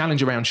 the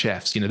challenge around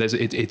chefs,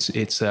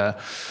 it's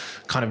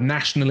kind of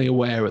nationally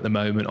aware at the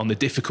moment on the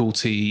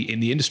difficulty in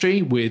the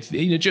industry with,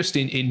 just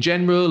in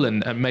general,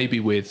 and maybe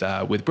with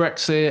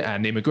Brexit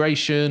and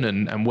immigration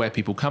and where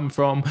people come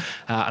from.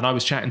 And I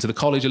was chatting to the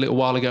college a little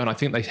while ago, and I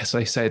think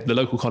they said the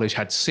local college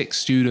had 6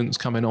 students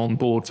coming on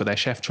board for their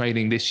chef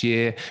training this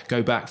year.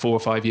 Go back 4 or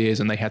 5 years,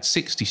 and they had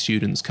 60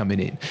 students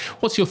coming in.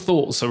 What's your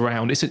thoughts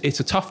around? It's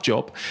a tough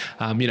job,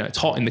 it's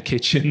hot in the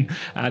kitchen,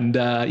 and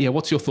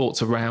what's your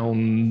thoughts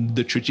around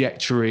the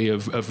trajectory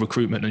of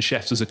recruitment and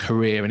chefs as a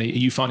career? And are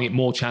you finding it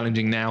more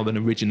challenging now than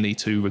originally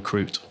to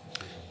recruit?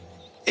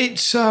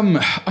 It's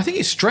I think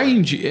it's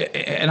strange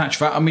in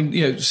actual fact. I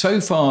mean,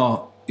 so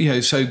far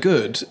so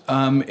good,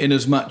 in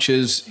as much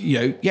as,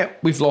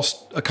 we've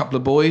lost a couple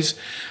of boys,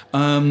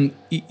 but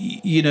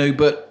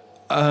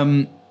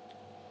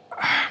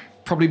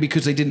probably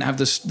because they didn't have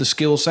the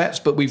skill sets,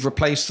 but we've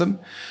replaced them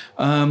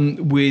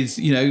with,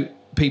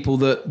 people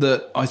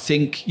that I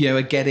think,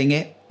 are getting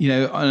it,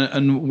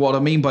 and what I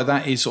mean by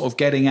that is sort of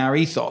getting our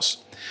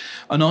ethos.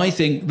 And I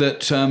think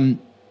that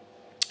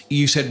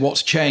you said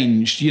what's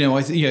changed.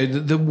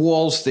 There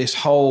was this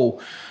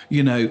whole,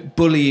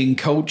 bullying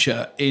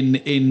culture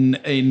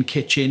in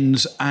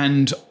kitchens,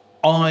 and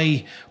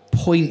I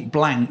point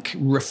blank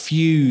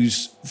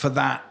refuse for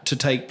that to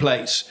take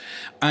place.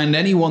 And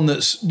anyone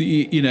that's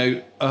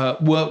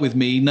worked with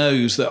me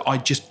knows that I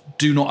just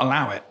do not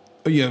allow it.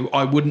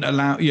 I wouldn't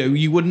allow,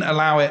 you wouldn't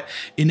allow it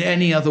in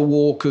any other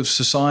walk of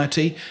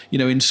society,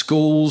 in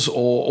schools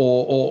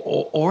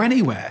or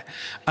anywhere.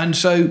 And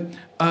so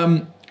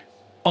I'm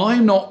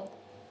not,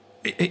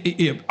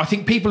 I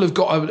think people have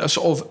got a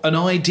sort of an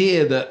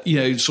idea that,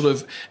 sort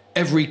of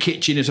every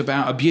kitchen is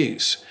about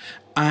abuse.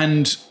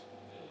 And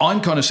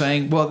I'm kind of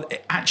saying, well,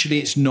 actually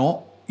it's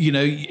not.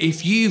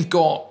 If you've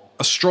got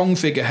a strong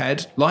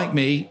figurehead like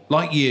me,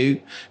 like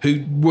you,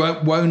 who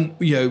won't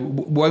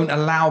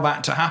allow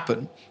that to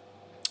happen,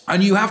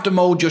 and you have to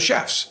mold your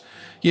chefs.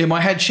 My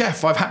head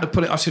chef, I've had to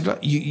put it. I said, look,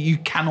 you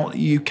cannot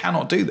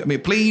do that. I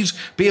mean, please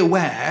be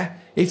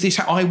aware. If this,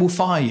 I will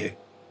fire you.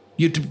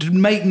 You to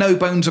make no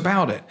bones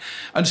about it.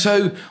 And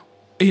so,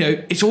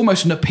 it's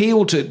almost an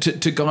appeal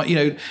to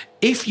guys.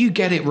 If you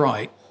get it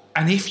right,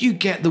 and if you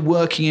get the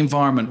working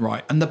environment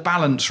right and the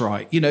balance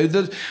right,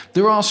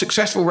 there are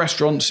successful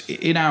restaurants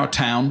in our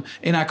town,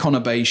 in our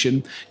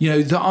conurbation,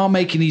 that are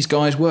making these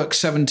guys work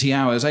 70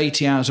 hours,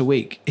 80 hours a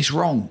week. It's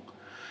wrong.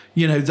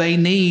 They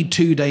need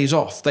 2 days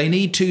off. They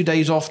need 2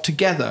 days off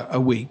together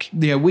a week.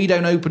 We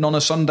don't open on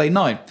a Sunday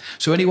night.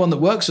 So anyone that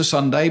works a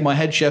Sunday, my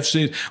head chef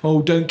says,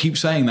 oh, don't keep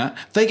saying that.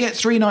 They get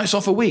 3 nights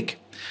off a week.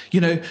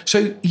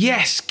 So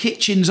yes,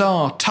 kitchens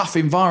are tough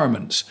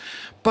environments.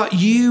 But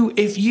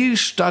if you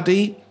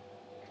study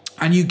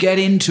and you get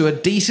into a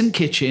decent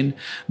kitchen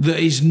that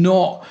is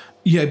not,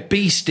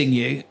 beasting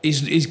you,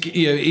 isn't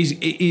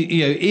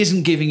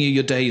giving you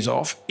your days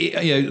off,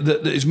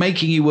 that is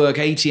making you work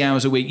 80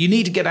 hours a week, you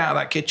need to get out of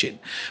that kitchen,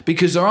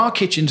 because there are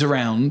kitchens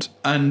around,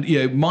 and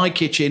my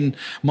kitchen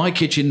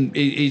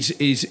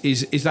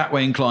is that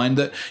way inclined,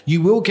 that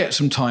you will get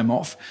some time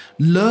off,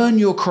 learn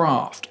your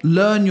craft,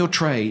 learn your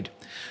trade,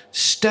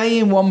 stay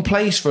in one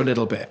place for a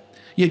little bit.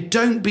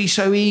 Don't be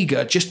so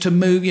eager just to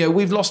move.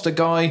 We've lost a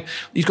guy.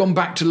 He's gone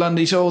back to London.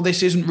 He said, oh,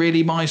 this isn't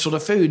really my sort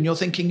of food. And you're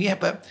thinking, yeah,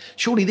 but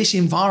surely this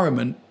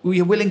environment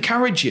will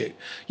encourage you.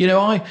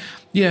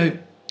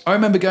 I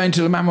remember going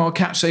to the Manuel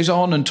Cat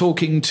Saison and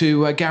talking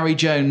to Gary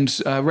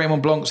Jones,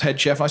 Raymond Blanc's head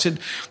chef. I said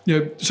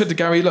to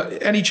Gary,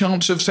 look, any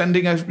chance of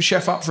sending a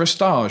chef up for a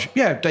stage?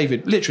 Yeah,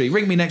 David, literally,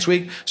 ring me next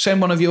week,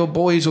 send one of your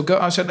boys or girl.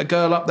 I sent a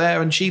girl up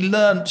there, and she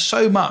learned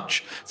so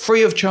much,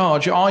 free of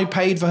charge. I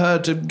paid for her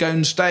to go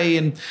and stay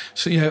in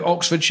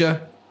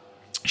Oxfordshire.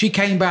 She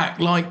came back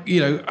like,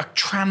 a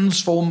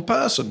transformed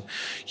person.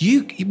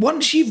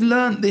 Once you've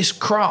learned this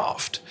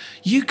craft,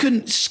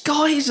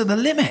 skies are the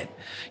limit.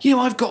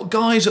 I've got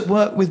guys that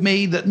work with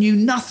me that knew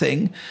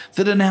nothing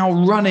that are now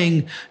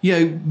running,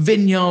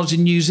 vineyards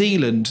in New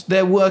Zealand.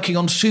 They're working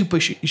on super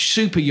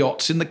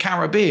yachts in the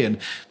Caribbean.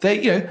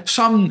 They,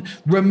 some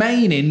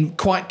remain in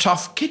quite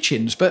tough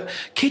kitchens, but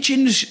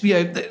kitchens,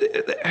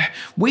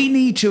 we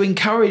need to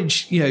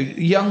encourage,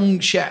 young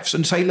chefs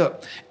and say,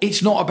 look,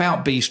 it's not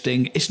about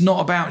beasting. It's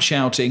not about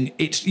shouting.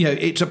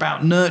 It's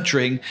about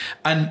nurturing.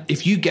 And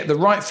if you get the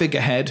right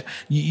figurehead,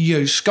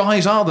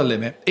 skies are the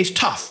limit. It's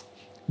tough.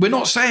 We're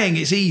not saying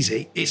it's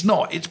easy. It's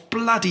not. It's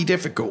bloody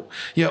difficult.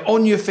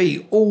 On your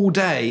feet all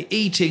day,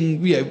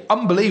 eating,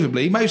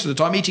 unbelievably, most of the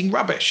time, eating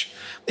rubbish,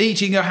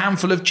 eating a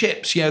handful of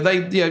chips.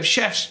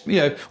 Chefs,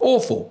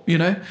 awful.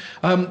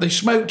 They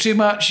smoke too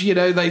much.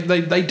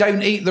 They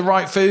don't eat the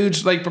right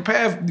foods. They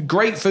prepare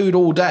great food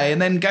all day and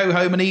then go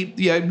home and eat,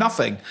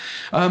 nothing.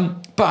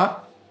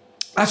 But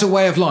that's a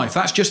way of life.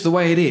 That's just the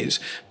way it is.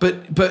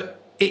 But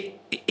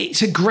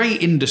it's a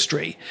great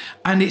industry,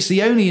 and it's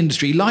the only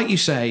industry, like you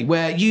say,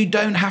 where you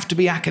don't have to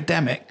be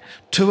academic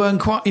to earn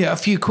quite a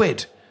few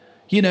quid.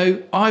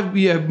 The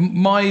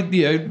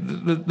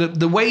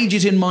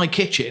wages in my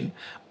kitchen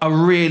are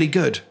really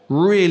good,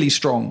 really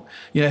strong.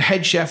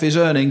 Head chef is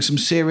earning some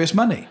serious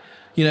money.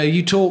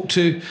 You talk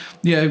to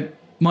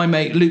my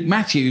mate Luke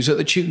Matthews at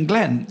the Chewton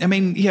Glen. I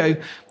mean,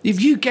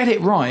 if you get it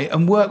right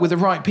and work with the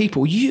right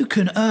people, you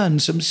can earn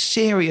some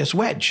serious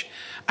wedge.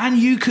 And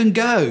you can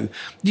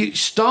you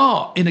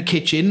start in a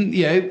kitchen,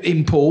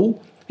 in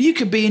Poole. You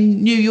could be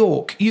in New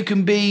York. You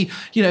can be,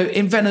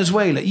 in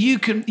Venezuela. You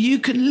can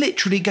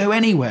literally go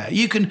anywhere.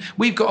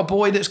 We've got a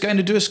boy that's going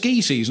to do a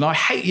ski season. I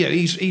hate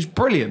he's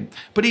brilliant.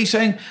 But he's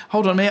saying,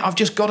 hold on a minute, I've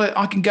just got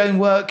I can go and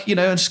work,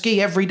 and ski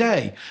every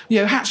day.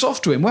 Hats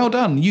off to him. Well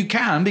done. You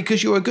can,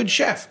 because you're a good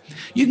chef.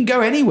 You can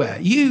go anywhere.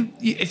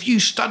 If you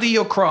study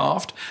your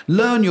craft,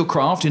 learn your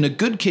craft in a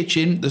good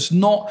kitchen that's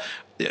not,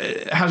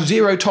 has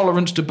zero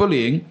tolerance to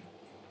bullying,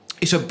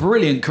 It's a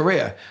brilliant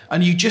career.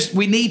 And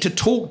we need to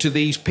talk to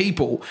these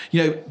people,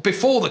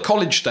 before the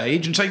college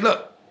stage and say,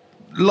 look,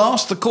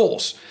 last the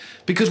course,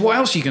 because what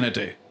else are you going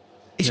to do?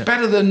 It's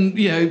better than,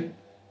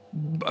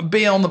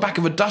 be on the back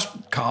of a dust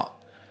cart.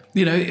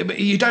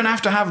 You don't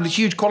have to have the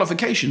huge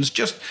qualifications,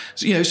 just,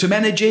 some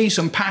energy,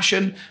 some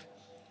passion,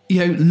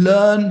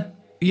 learn,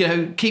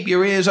 keep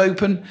your ears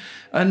open.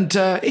 And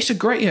it's a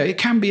great, it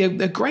can be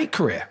a great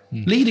career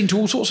leading to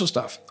all sorts of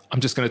stuff. I'm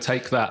just going to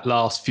take that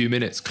last few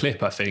minutes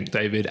clip, I think,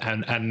 David,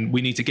 and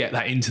we need to get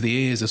that into the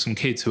ears of some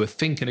kids who are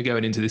thinking of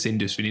going into this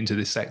industry, into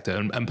this sector,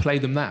 and play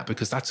them that,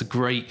 because that's a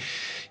great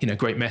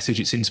message.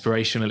 It's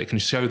inspirational. It can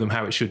show them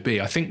how it should be.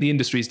 I think the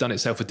industry has done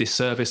itself a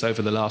disservice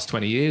over the last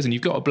 20 years, and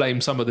you've got to blame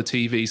some of the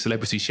TV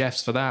celebrity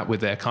chefs for that, with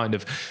their kind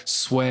of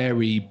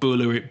sweary,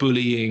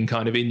 bullying,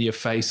 kind of in your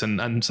face.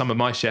 And some of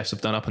my chefs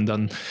have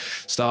done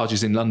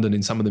stages in London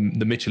in some of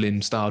the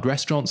Michelin-starred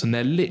restaurants, and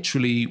they're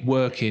literally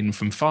working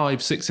from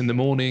 5, 6 in the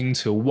morning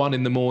till 1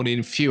 in the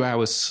morning, few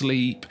hours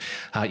sleep.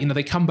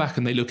 They come back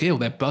and they look ill,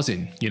 they're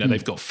buzzing.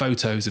 They've got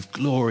photos of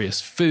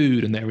glorious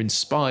food and they're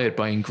inspired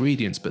by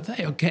ingredients, but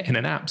they are getting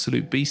an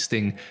absolute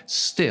beasting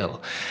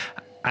still.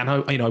 And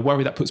I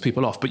worry that puts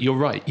people off. But you're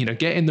right.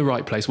 Get in the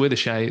right place. We're the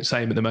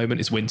same at the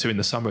moment. It's winter. In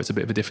the summer, it's a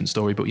bit of a different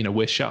story. But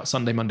we're shut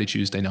Sunday, Monday,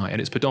 Tuesday night, and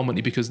it's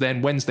predominantly because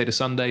then Wednesday to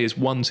Sunday is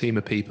one team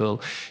of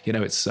people.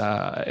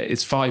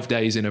 It's 5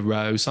 days in a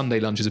row. Sunday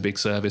lunch is a big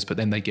service, but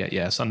then they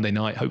get Sunday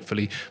night,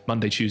 hopefully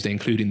Monday, Tuesday,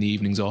 including the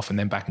evenings off, and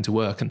then back into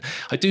work. And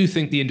I do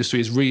think the industry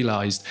has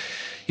realised,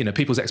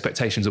 people's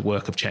expectations at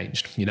work have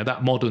changed.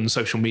 That modern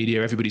social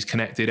media, everybody's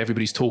connected,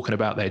 everybody's talking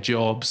about their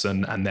jobs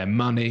and their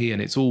money,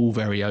 and it's all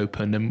very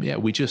open.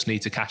 And we just need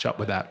to catch up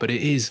with that. But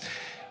it is,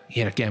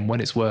 again, when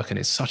it's working,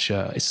 it's such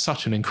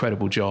an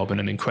incredible job and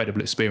an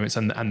incredible experience,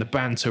 and the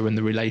banter and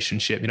the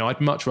relationship.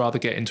 I'd much rather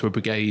get into a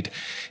brigade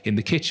in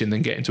the kitchen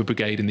than get into a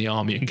brigade in the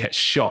army and get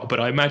shot. But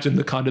I imagine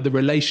the kind of the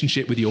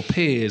relationship with your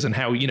peers and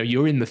how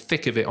you're in the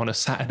thick of it on a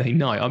Saturday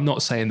night. I'm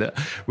not saying that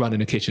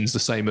running a kitchen's the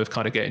same as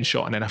kind of getting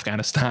shot in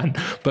Afghanistan,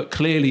 but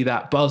clearly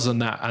that buzz and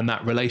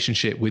that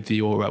relationship with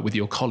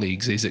your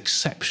colleagues is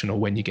exceptional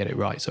when you get it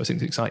right. So I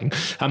think it's exciting.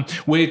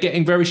 We're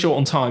getting very short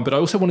on time, but I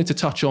also wanted to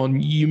touch on,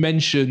 you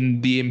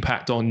mentioned the impact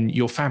on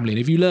your family. And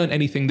if you learned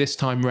anything this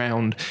time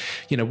round,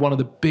 one of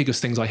the biggest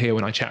things I hear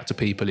when I chat to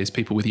people is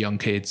people with young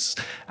kids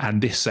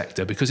and this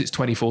sector, because it's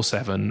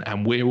 24/7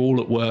 and we're all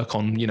at work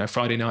on,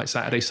 Friday night,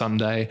 Saturday,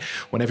 Sunday,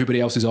 when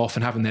everybody else is off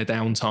and having their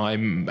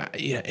downtime.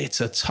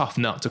 It's a tough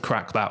nut to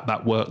crack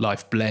that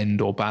work-life blend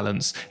or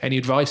balance. Any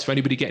advice for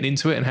anybody getting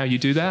into it and how you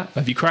do that?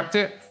 Have you cracked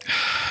it?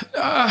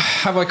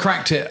 Have I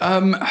cracked it?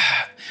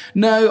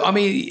 No, I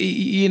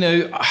mean,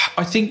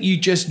 I think you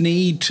just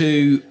need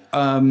to,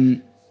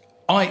 I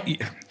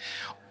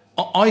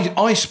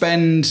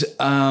spend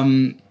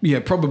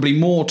probably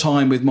more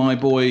time with my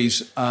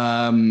boys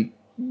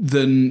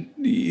than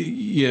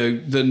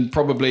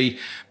probably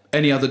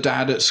any other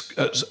dad at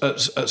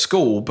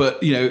school.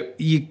 But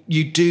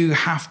you do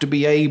have to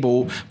be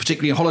able,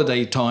 particularly in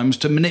holiday times,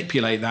 to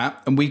manipulate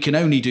that, and we can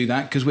only do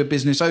that because we're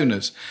business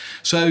owners.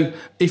 So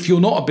if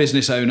you're not a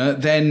business owner,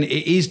 then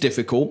it is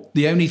difficult.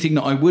 The only thing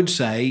that I would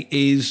say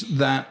is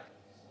that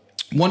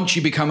once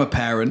you become a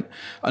parent,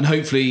 and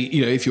hopefully,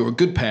 if you're a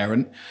good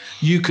parent,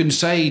 you can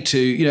say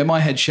to,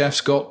 my head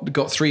chef's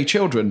got 3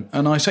 children.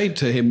 And I say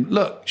to him,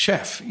 look,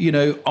 chef,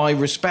 I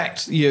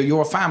respect,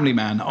 you're a family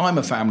man. I'm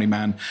a family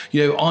man.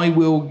 I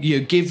will,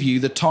 give you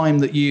the time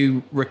that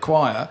you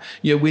require,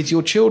 with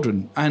your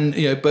children. And,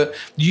 but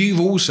you've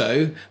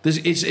also,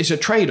 it's a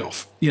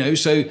trade-off.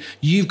 So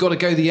you've got to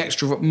go the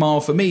extra mile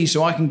for me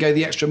so I can go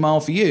the extra mile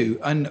for you.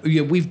 And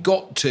we've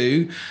got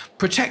to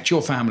protect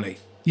your family.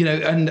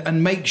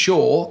 And make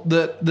sure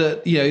that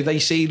they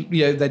see,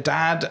 their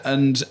dad,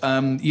 and,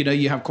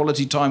 you have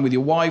quality time with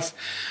your wife.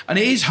 And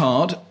it is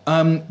hard,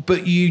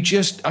 but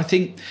I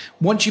think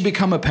once you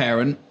become a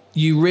parent,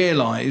 you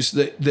realise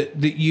that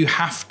you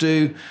have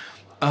to,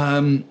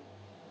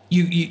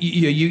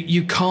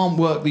 you can't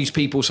work these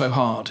people so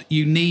hard.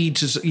 You need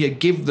to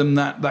give them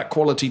that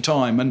quality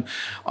time. And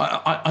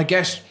I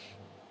guess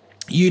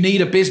you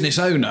need a business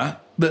owner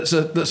that's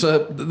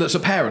a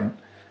parent.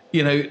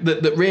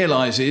 That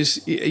realizes,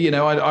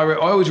 I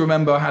always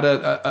remember I had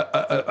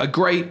a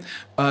great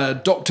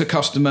doctor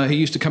customer who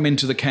used to come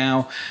into the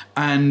Cow,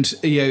 and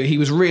he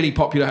was really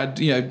popular, had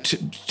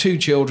 2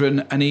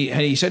 children, and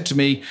he said to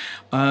me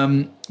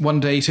one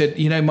day, he said,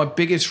 my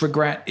biggest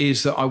regret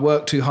is that I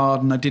worked too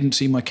hard and I didn't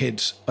see my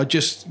kids. I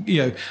just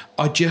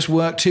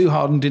worked too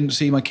hard and didn't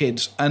see my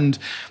kids. And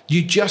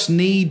you just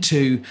need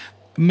to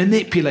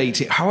manipulate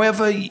it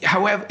however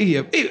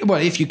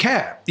if you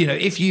care,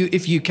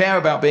 if you care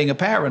about being a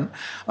parent,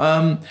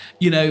 and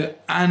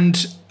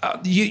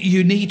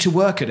you need to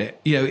work at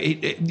it.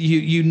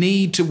 You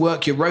need to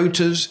work your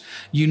rotas.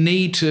 You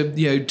need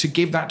to to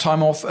give that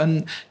time off,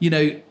 and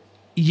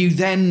you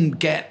then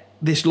get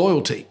this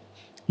loyalty.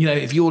 You know,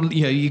 if you're,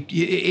 you know,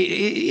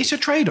 it's a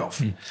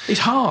trade-off. It's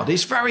hard.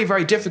 It's very,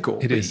 very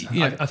difficult. It is.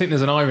 I think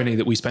there's an irony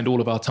that we spend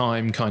all of our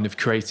time kind of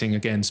creating,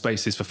 again,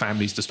 spaces for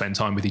families to spend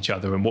time with each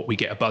other, and what we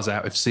get a buzz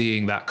out of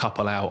seeing that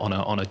couple out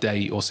on a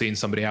date, or seeing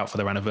somebody out for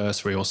their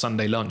anniversary, or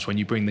Sunday lunch when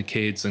you bring the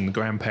kids and the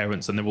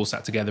grandparents and they're all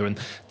sat together. And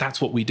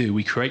that's what we do.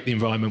 We create the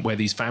environment where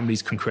these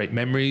families can create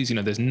memories. You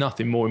know, there's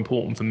nothing more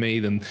important for me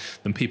than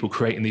people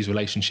creating these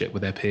relationships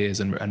with their peers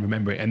and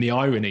remembering. And the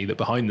irony that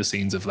behind the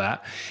scenes of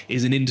that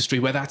is an industry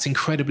where that's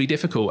incredibly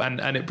difficult,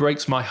 and it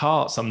breaks my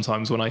heart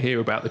sometimes when I hear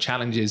about the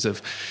challenges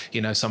of,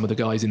 you know, some of the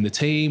guys in the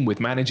team with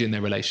managing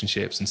their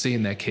relationships and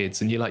seeing their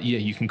kids. And you're like, yeah,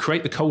 you can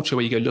create the culture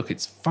where you go, look,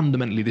 it's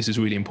fundamentally, this is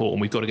really important,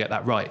 we've got to get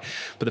that right.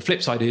 But the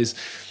flip side is,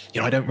 you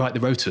know, I don't write the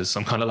rotas.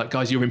 I'm kind of like,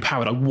 guys, you're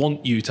empowered. I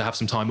want you to have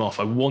some time off.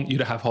 I want you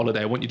to have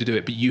holiday. I want you to do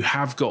it. But you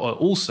have got to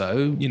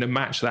also, you know,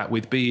 match that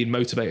with being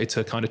motivated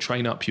to kind of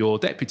train up your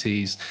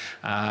deputies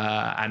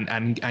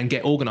and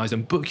get organised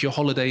and book your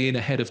holiday in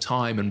ahead of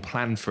time and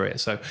plan for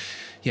it. So,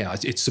 yeah,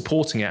 it's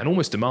supporting it and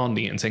almost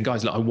demanding it and saying,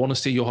 guys, look, I want to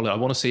see your holiday. I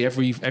want to see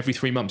every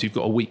 3 months you've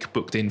got a week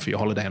booked in for your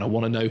holiday, and I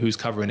want to know who's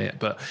covering it.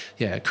 But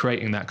yeah,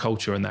 creating that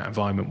culture and that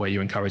environment where you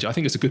encourage. I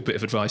think it's a good bit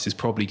of advice is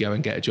probably go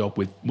and get a job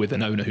with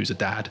an owner who's a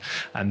dad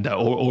and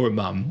or a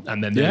mum,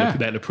 and then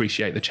they'll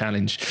appreciate the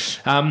challenge.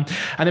 And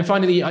then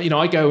finally, you know,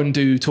 I go and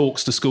do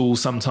talks to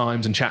schools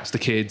sometimes and chats to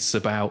kids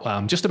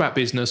about just about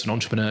business and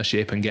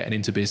entrepreneurship and getting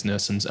into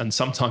business, and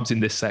sometimes in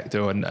this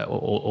sector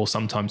or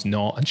sometimes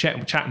not, and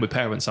chatting with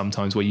parents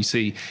sometimes where you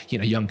see, you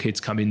know, young kids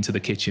come into the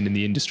kitchen in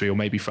the industry or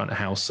maybe front of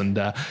house, and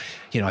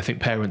you know, I think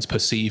parents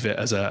perceive it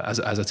as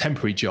a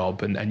temporary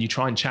job, and you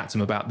try and chat to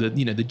them about the,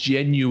 you know, the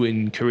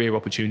genuine career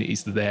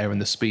opportunities that are there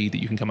and the speed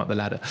that you can come up the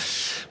ladder.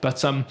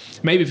 But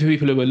maybe for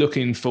people who are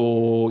looking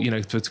for, you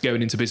know, for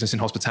going into business in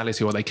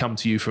hospitality, or they come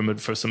to you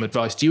for some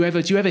advice, do you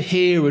ever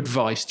hear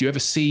advice? Do you ever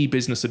see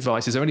business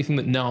advice? Is there anything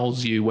that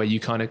nulls you where you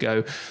kind of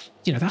go,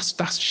 you know, that's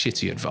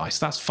shitty advice,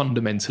 that's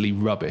fundamentally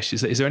rubbish?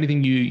 Is there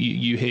anything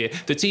you hear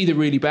that's either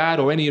really bad,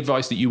 or any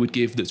advice that you would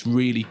give that's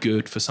really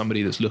good for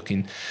somebody that's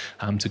looking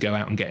to go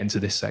out and get into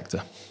this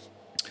sector?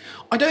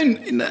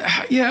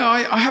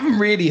 I haven't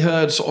really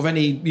heard sort of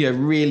any, you know,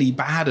 really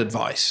bad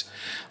advice.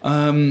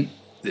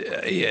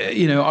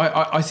 You know,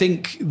 I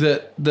think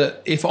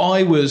that if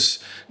I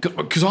was,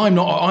 because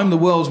I'm the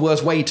world's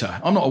worst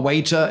waiter. I'm not a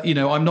waiter, you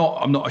know, I'm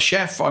not a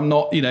chef. I'm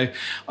not, you know,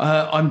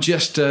 I'm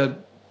just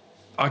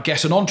I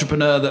guess an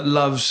entrepreneur that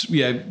loves,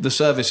 you know, the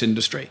service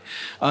industry.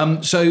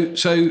 So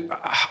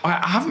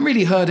I haven't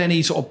really heard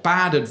any sort of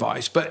bad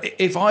advice. But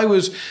if I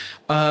was,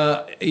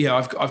 you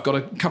know, I've got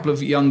a couple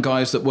of young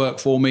guys that work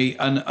for me,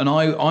 and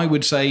I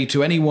would say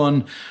to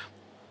anyone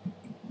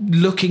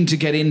looking to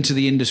get into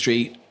the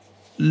industry,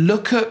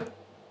 look at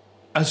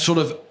a sort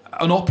of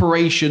an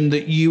operation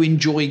that you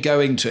enjoy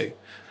going to.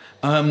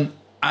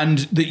 And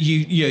that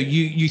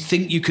you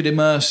think you could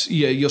immerse,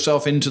 you know,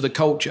 yourself into the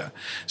culture.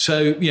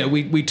 So, you know,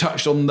 we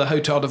touched on the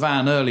Hotel de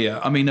Van earlier.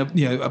 I mean,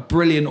 a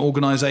brilliant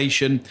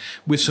organisation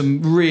with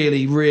some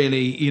really,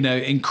 really, you know,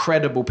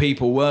 incredible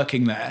people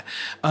working there.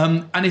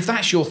 And if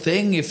that's your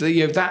thing, if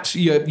that's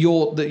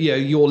your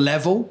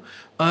level,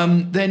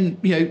 then,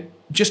 you know,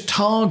 just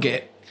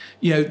target,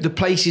 you know, the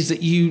places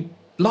that you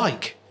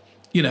like,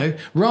 you know,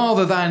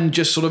 rather than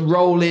just sort of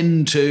roll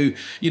into,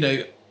 you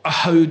know,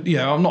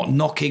 I'm not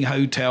knocking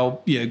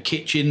hotel, you know,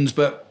 kitchens,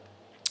 but,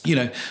 you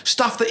know,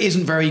 stuff that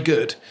isn't very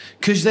good,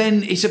 because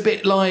then it's a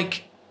bit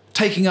like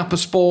taking up a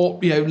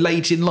sport, you know,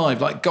 late in life,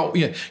 like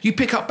you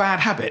pick up bad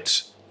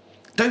habits.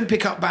 Don't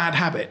pick up bad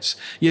habits.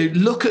 You know,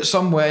 look at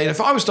somewhere. If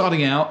I was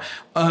starting out,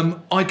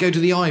 I'd go to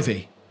the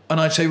Ivy. And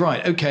I'd say,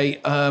 right,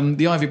 okay,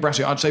 the Ivy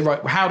Brasserie, I'd say,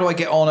 right, how do I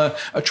get on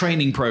a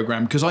training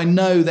program? Because I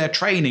know their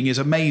training is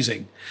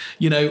amazing,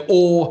 you know,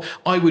 or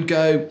I would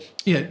go,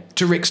 you know,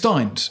 to Rick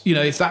Stein's, you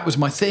know, if that was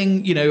my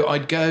thing, you know,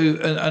 I'd go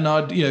and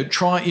I'd, you know,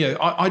 try, you know,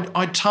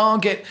 I'd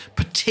target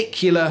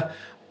particular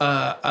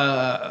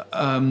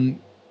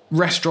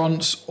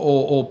restaurants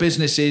or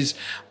businesses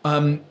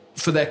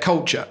for their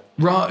culture.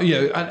 Right,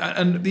 you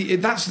know,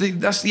 that's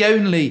the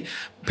only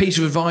piece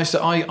of advice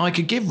that I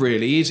could give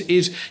really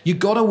is you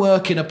got to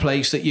work in a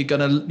place that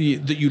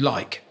that you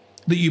like,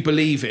 that you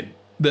believe in,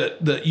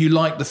 that you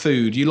like the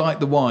food, you like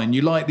the wine,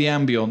 you like the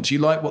ambience, you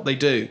like what they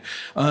do.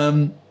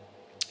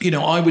 You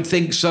know, I would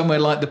think somewhere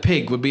like the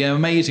Pig would be an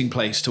amazing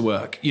place to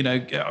work. You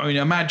know, I mean,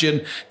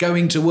 imagine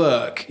going to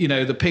work, you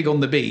know, the Pig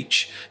on the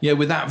beach, you know,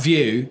 with that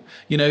view.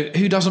 You know,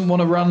 who doesn't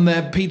want to run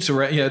their pizza,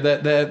 you know, their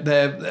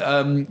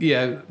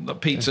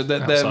pizza, the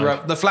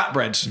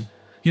flatbreads,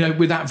 you know,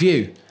 with that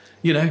view,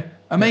 you know,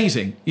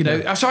 amazing, you know.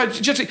 Yeah. So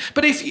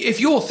but if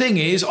your thing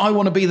is, I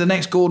want to be the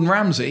next Gordon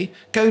Ramsay,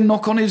 go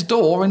knock on his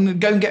door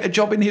and go and get a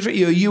job in his.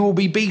 You will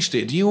be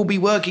beasted. You will be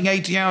working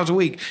 80 hours a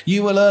week.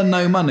 You will earn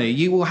no money.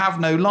 You will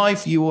have no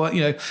life. You will,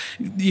 you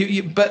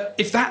know. But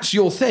if that's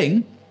your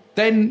thing,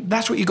 then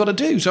that's what you got to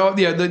do. So,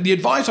 you know, the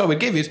advice I would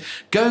give is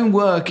go and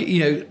work. You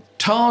know,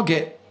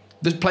 target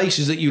the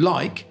places that you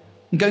like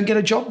and go and get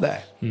a job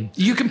there.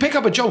 You can pick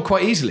up a job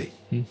quite easily.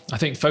 I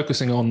think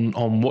focusing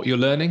on what you're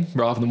learning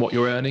rather than what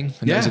you're earning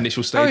in those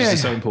initial stages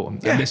is so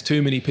important. And there's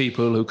too many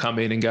people who come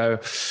in and go,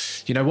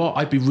 you know what,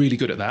 I'd be really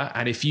good at that.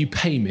 And if you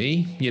pay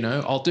me,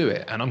 I'll do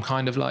it. And I'm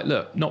kind of like,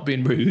 look, not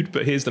being rude,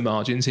 but here's the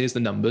margins, here's the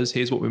numbers,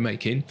 here's what we're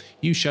making.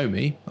 You show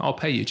me, I'll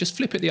pay you. Just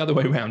flip it the other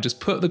way around. Just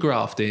put the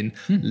graft in,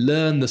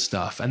 learn the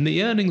stuff, and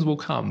the earnings will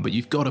come. But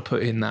you've got to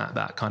put in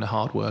that kind of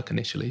hard work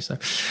initially. So,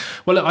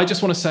 well, look, I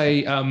just want to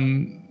say,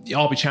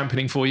 I'll be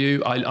championing for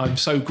you. I'm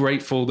so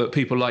grateful that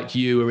people like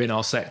you are in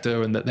our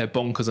sector and that they're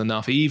bonkers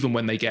enough, even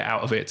when they get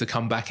out of it, to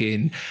come back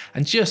in.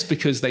 And just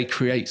because they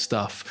create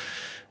stuff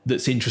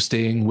that's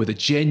interesting with a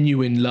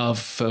genuine love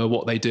for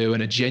what they do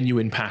and a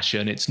genuine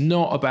passion. It's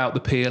not about the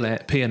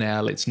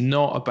P&L. It's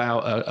not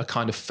about a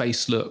kind of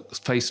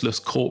faceless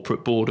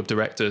corporate board of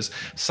directors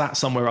sat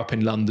somewhere up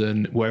in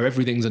London where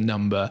everything's a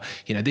number.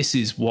 This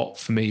is what,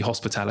 for me,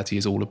 hospitality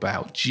is all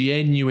about.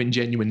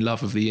 Genuine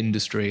love of the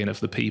industry and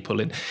of the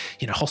people. And,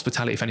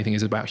 hospitality, if anything,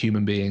 is about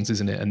human beings,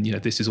 isn't it? And,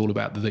 this is all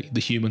about the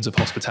humans of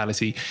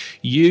hospitality.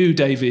 You,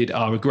 David,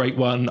 are a great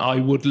one.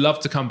 I would love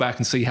to come back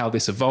and see how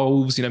this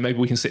evolves. Maybe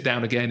we can sit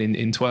down again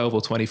in 12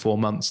 or 24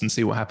 months and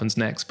see what happens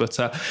next. But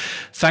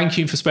thank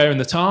you for sparing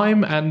the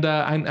time,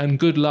 and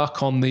good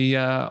luck on the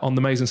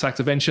Maids and Sacks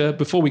adventure.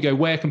 Before we go,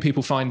 where can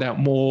people find out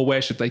more?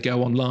 Where should they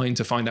go online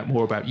to find out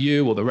more about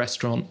you or the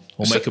restaurant,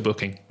 or make a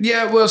booking?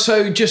 Yeah, well,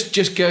 so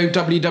just go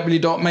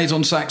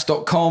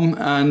www.maidsonsacks.com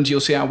and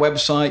you'll see our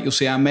website, you'll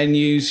see our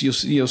menus,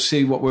 you'll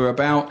see what we're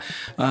about,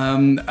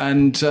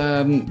 just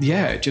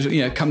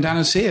come down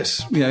and see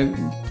us.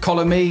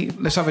 Collar me,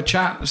 let's have a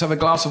chat, let's have a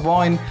glass of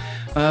wine.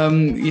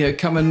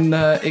 Come and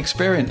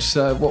experience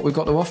what we've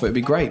got to offer. It'd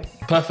be great.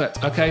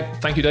 Perfect. Okay.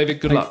 Thank you, David.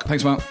 Good luck.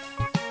 Thanks, Mark.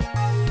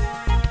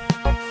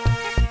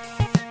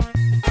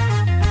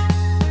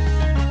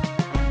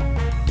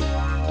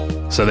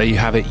 So there you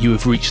have it. You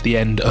have reached the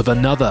end of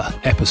another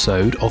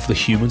episode of the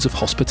Humans of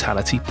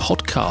Hospitality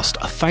podcast.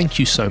 Thank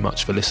you so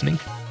much for listening.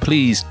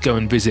 Please go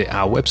and visit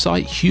our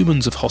website,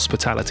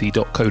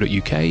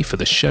 humansofhospitality.co.uk, for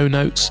the show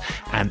notes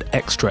and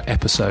extra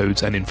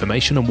episodes and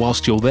information. And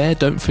whilst you're there,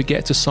 don't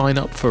forget to sign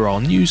up for our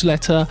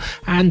newsletter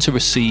and to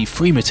receive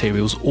free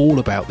materials all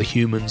about the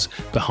humans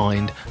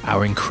behind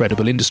our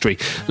incredible industry.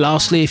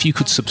 Lastly, if you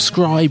could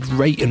subscribe,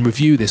 rate and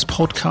review this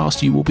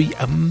podcast, you will be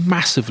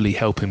massively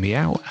helping me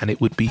out, and it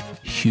would be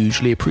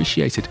hugely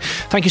appreciated.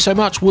 Thank you so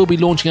much. We'll be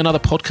launching another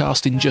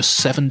podcast in just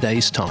 7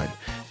 days' time.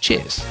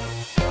 Cheers.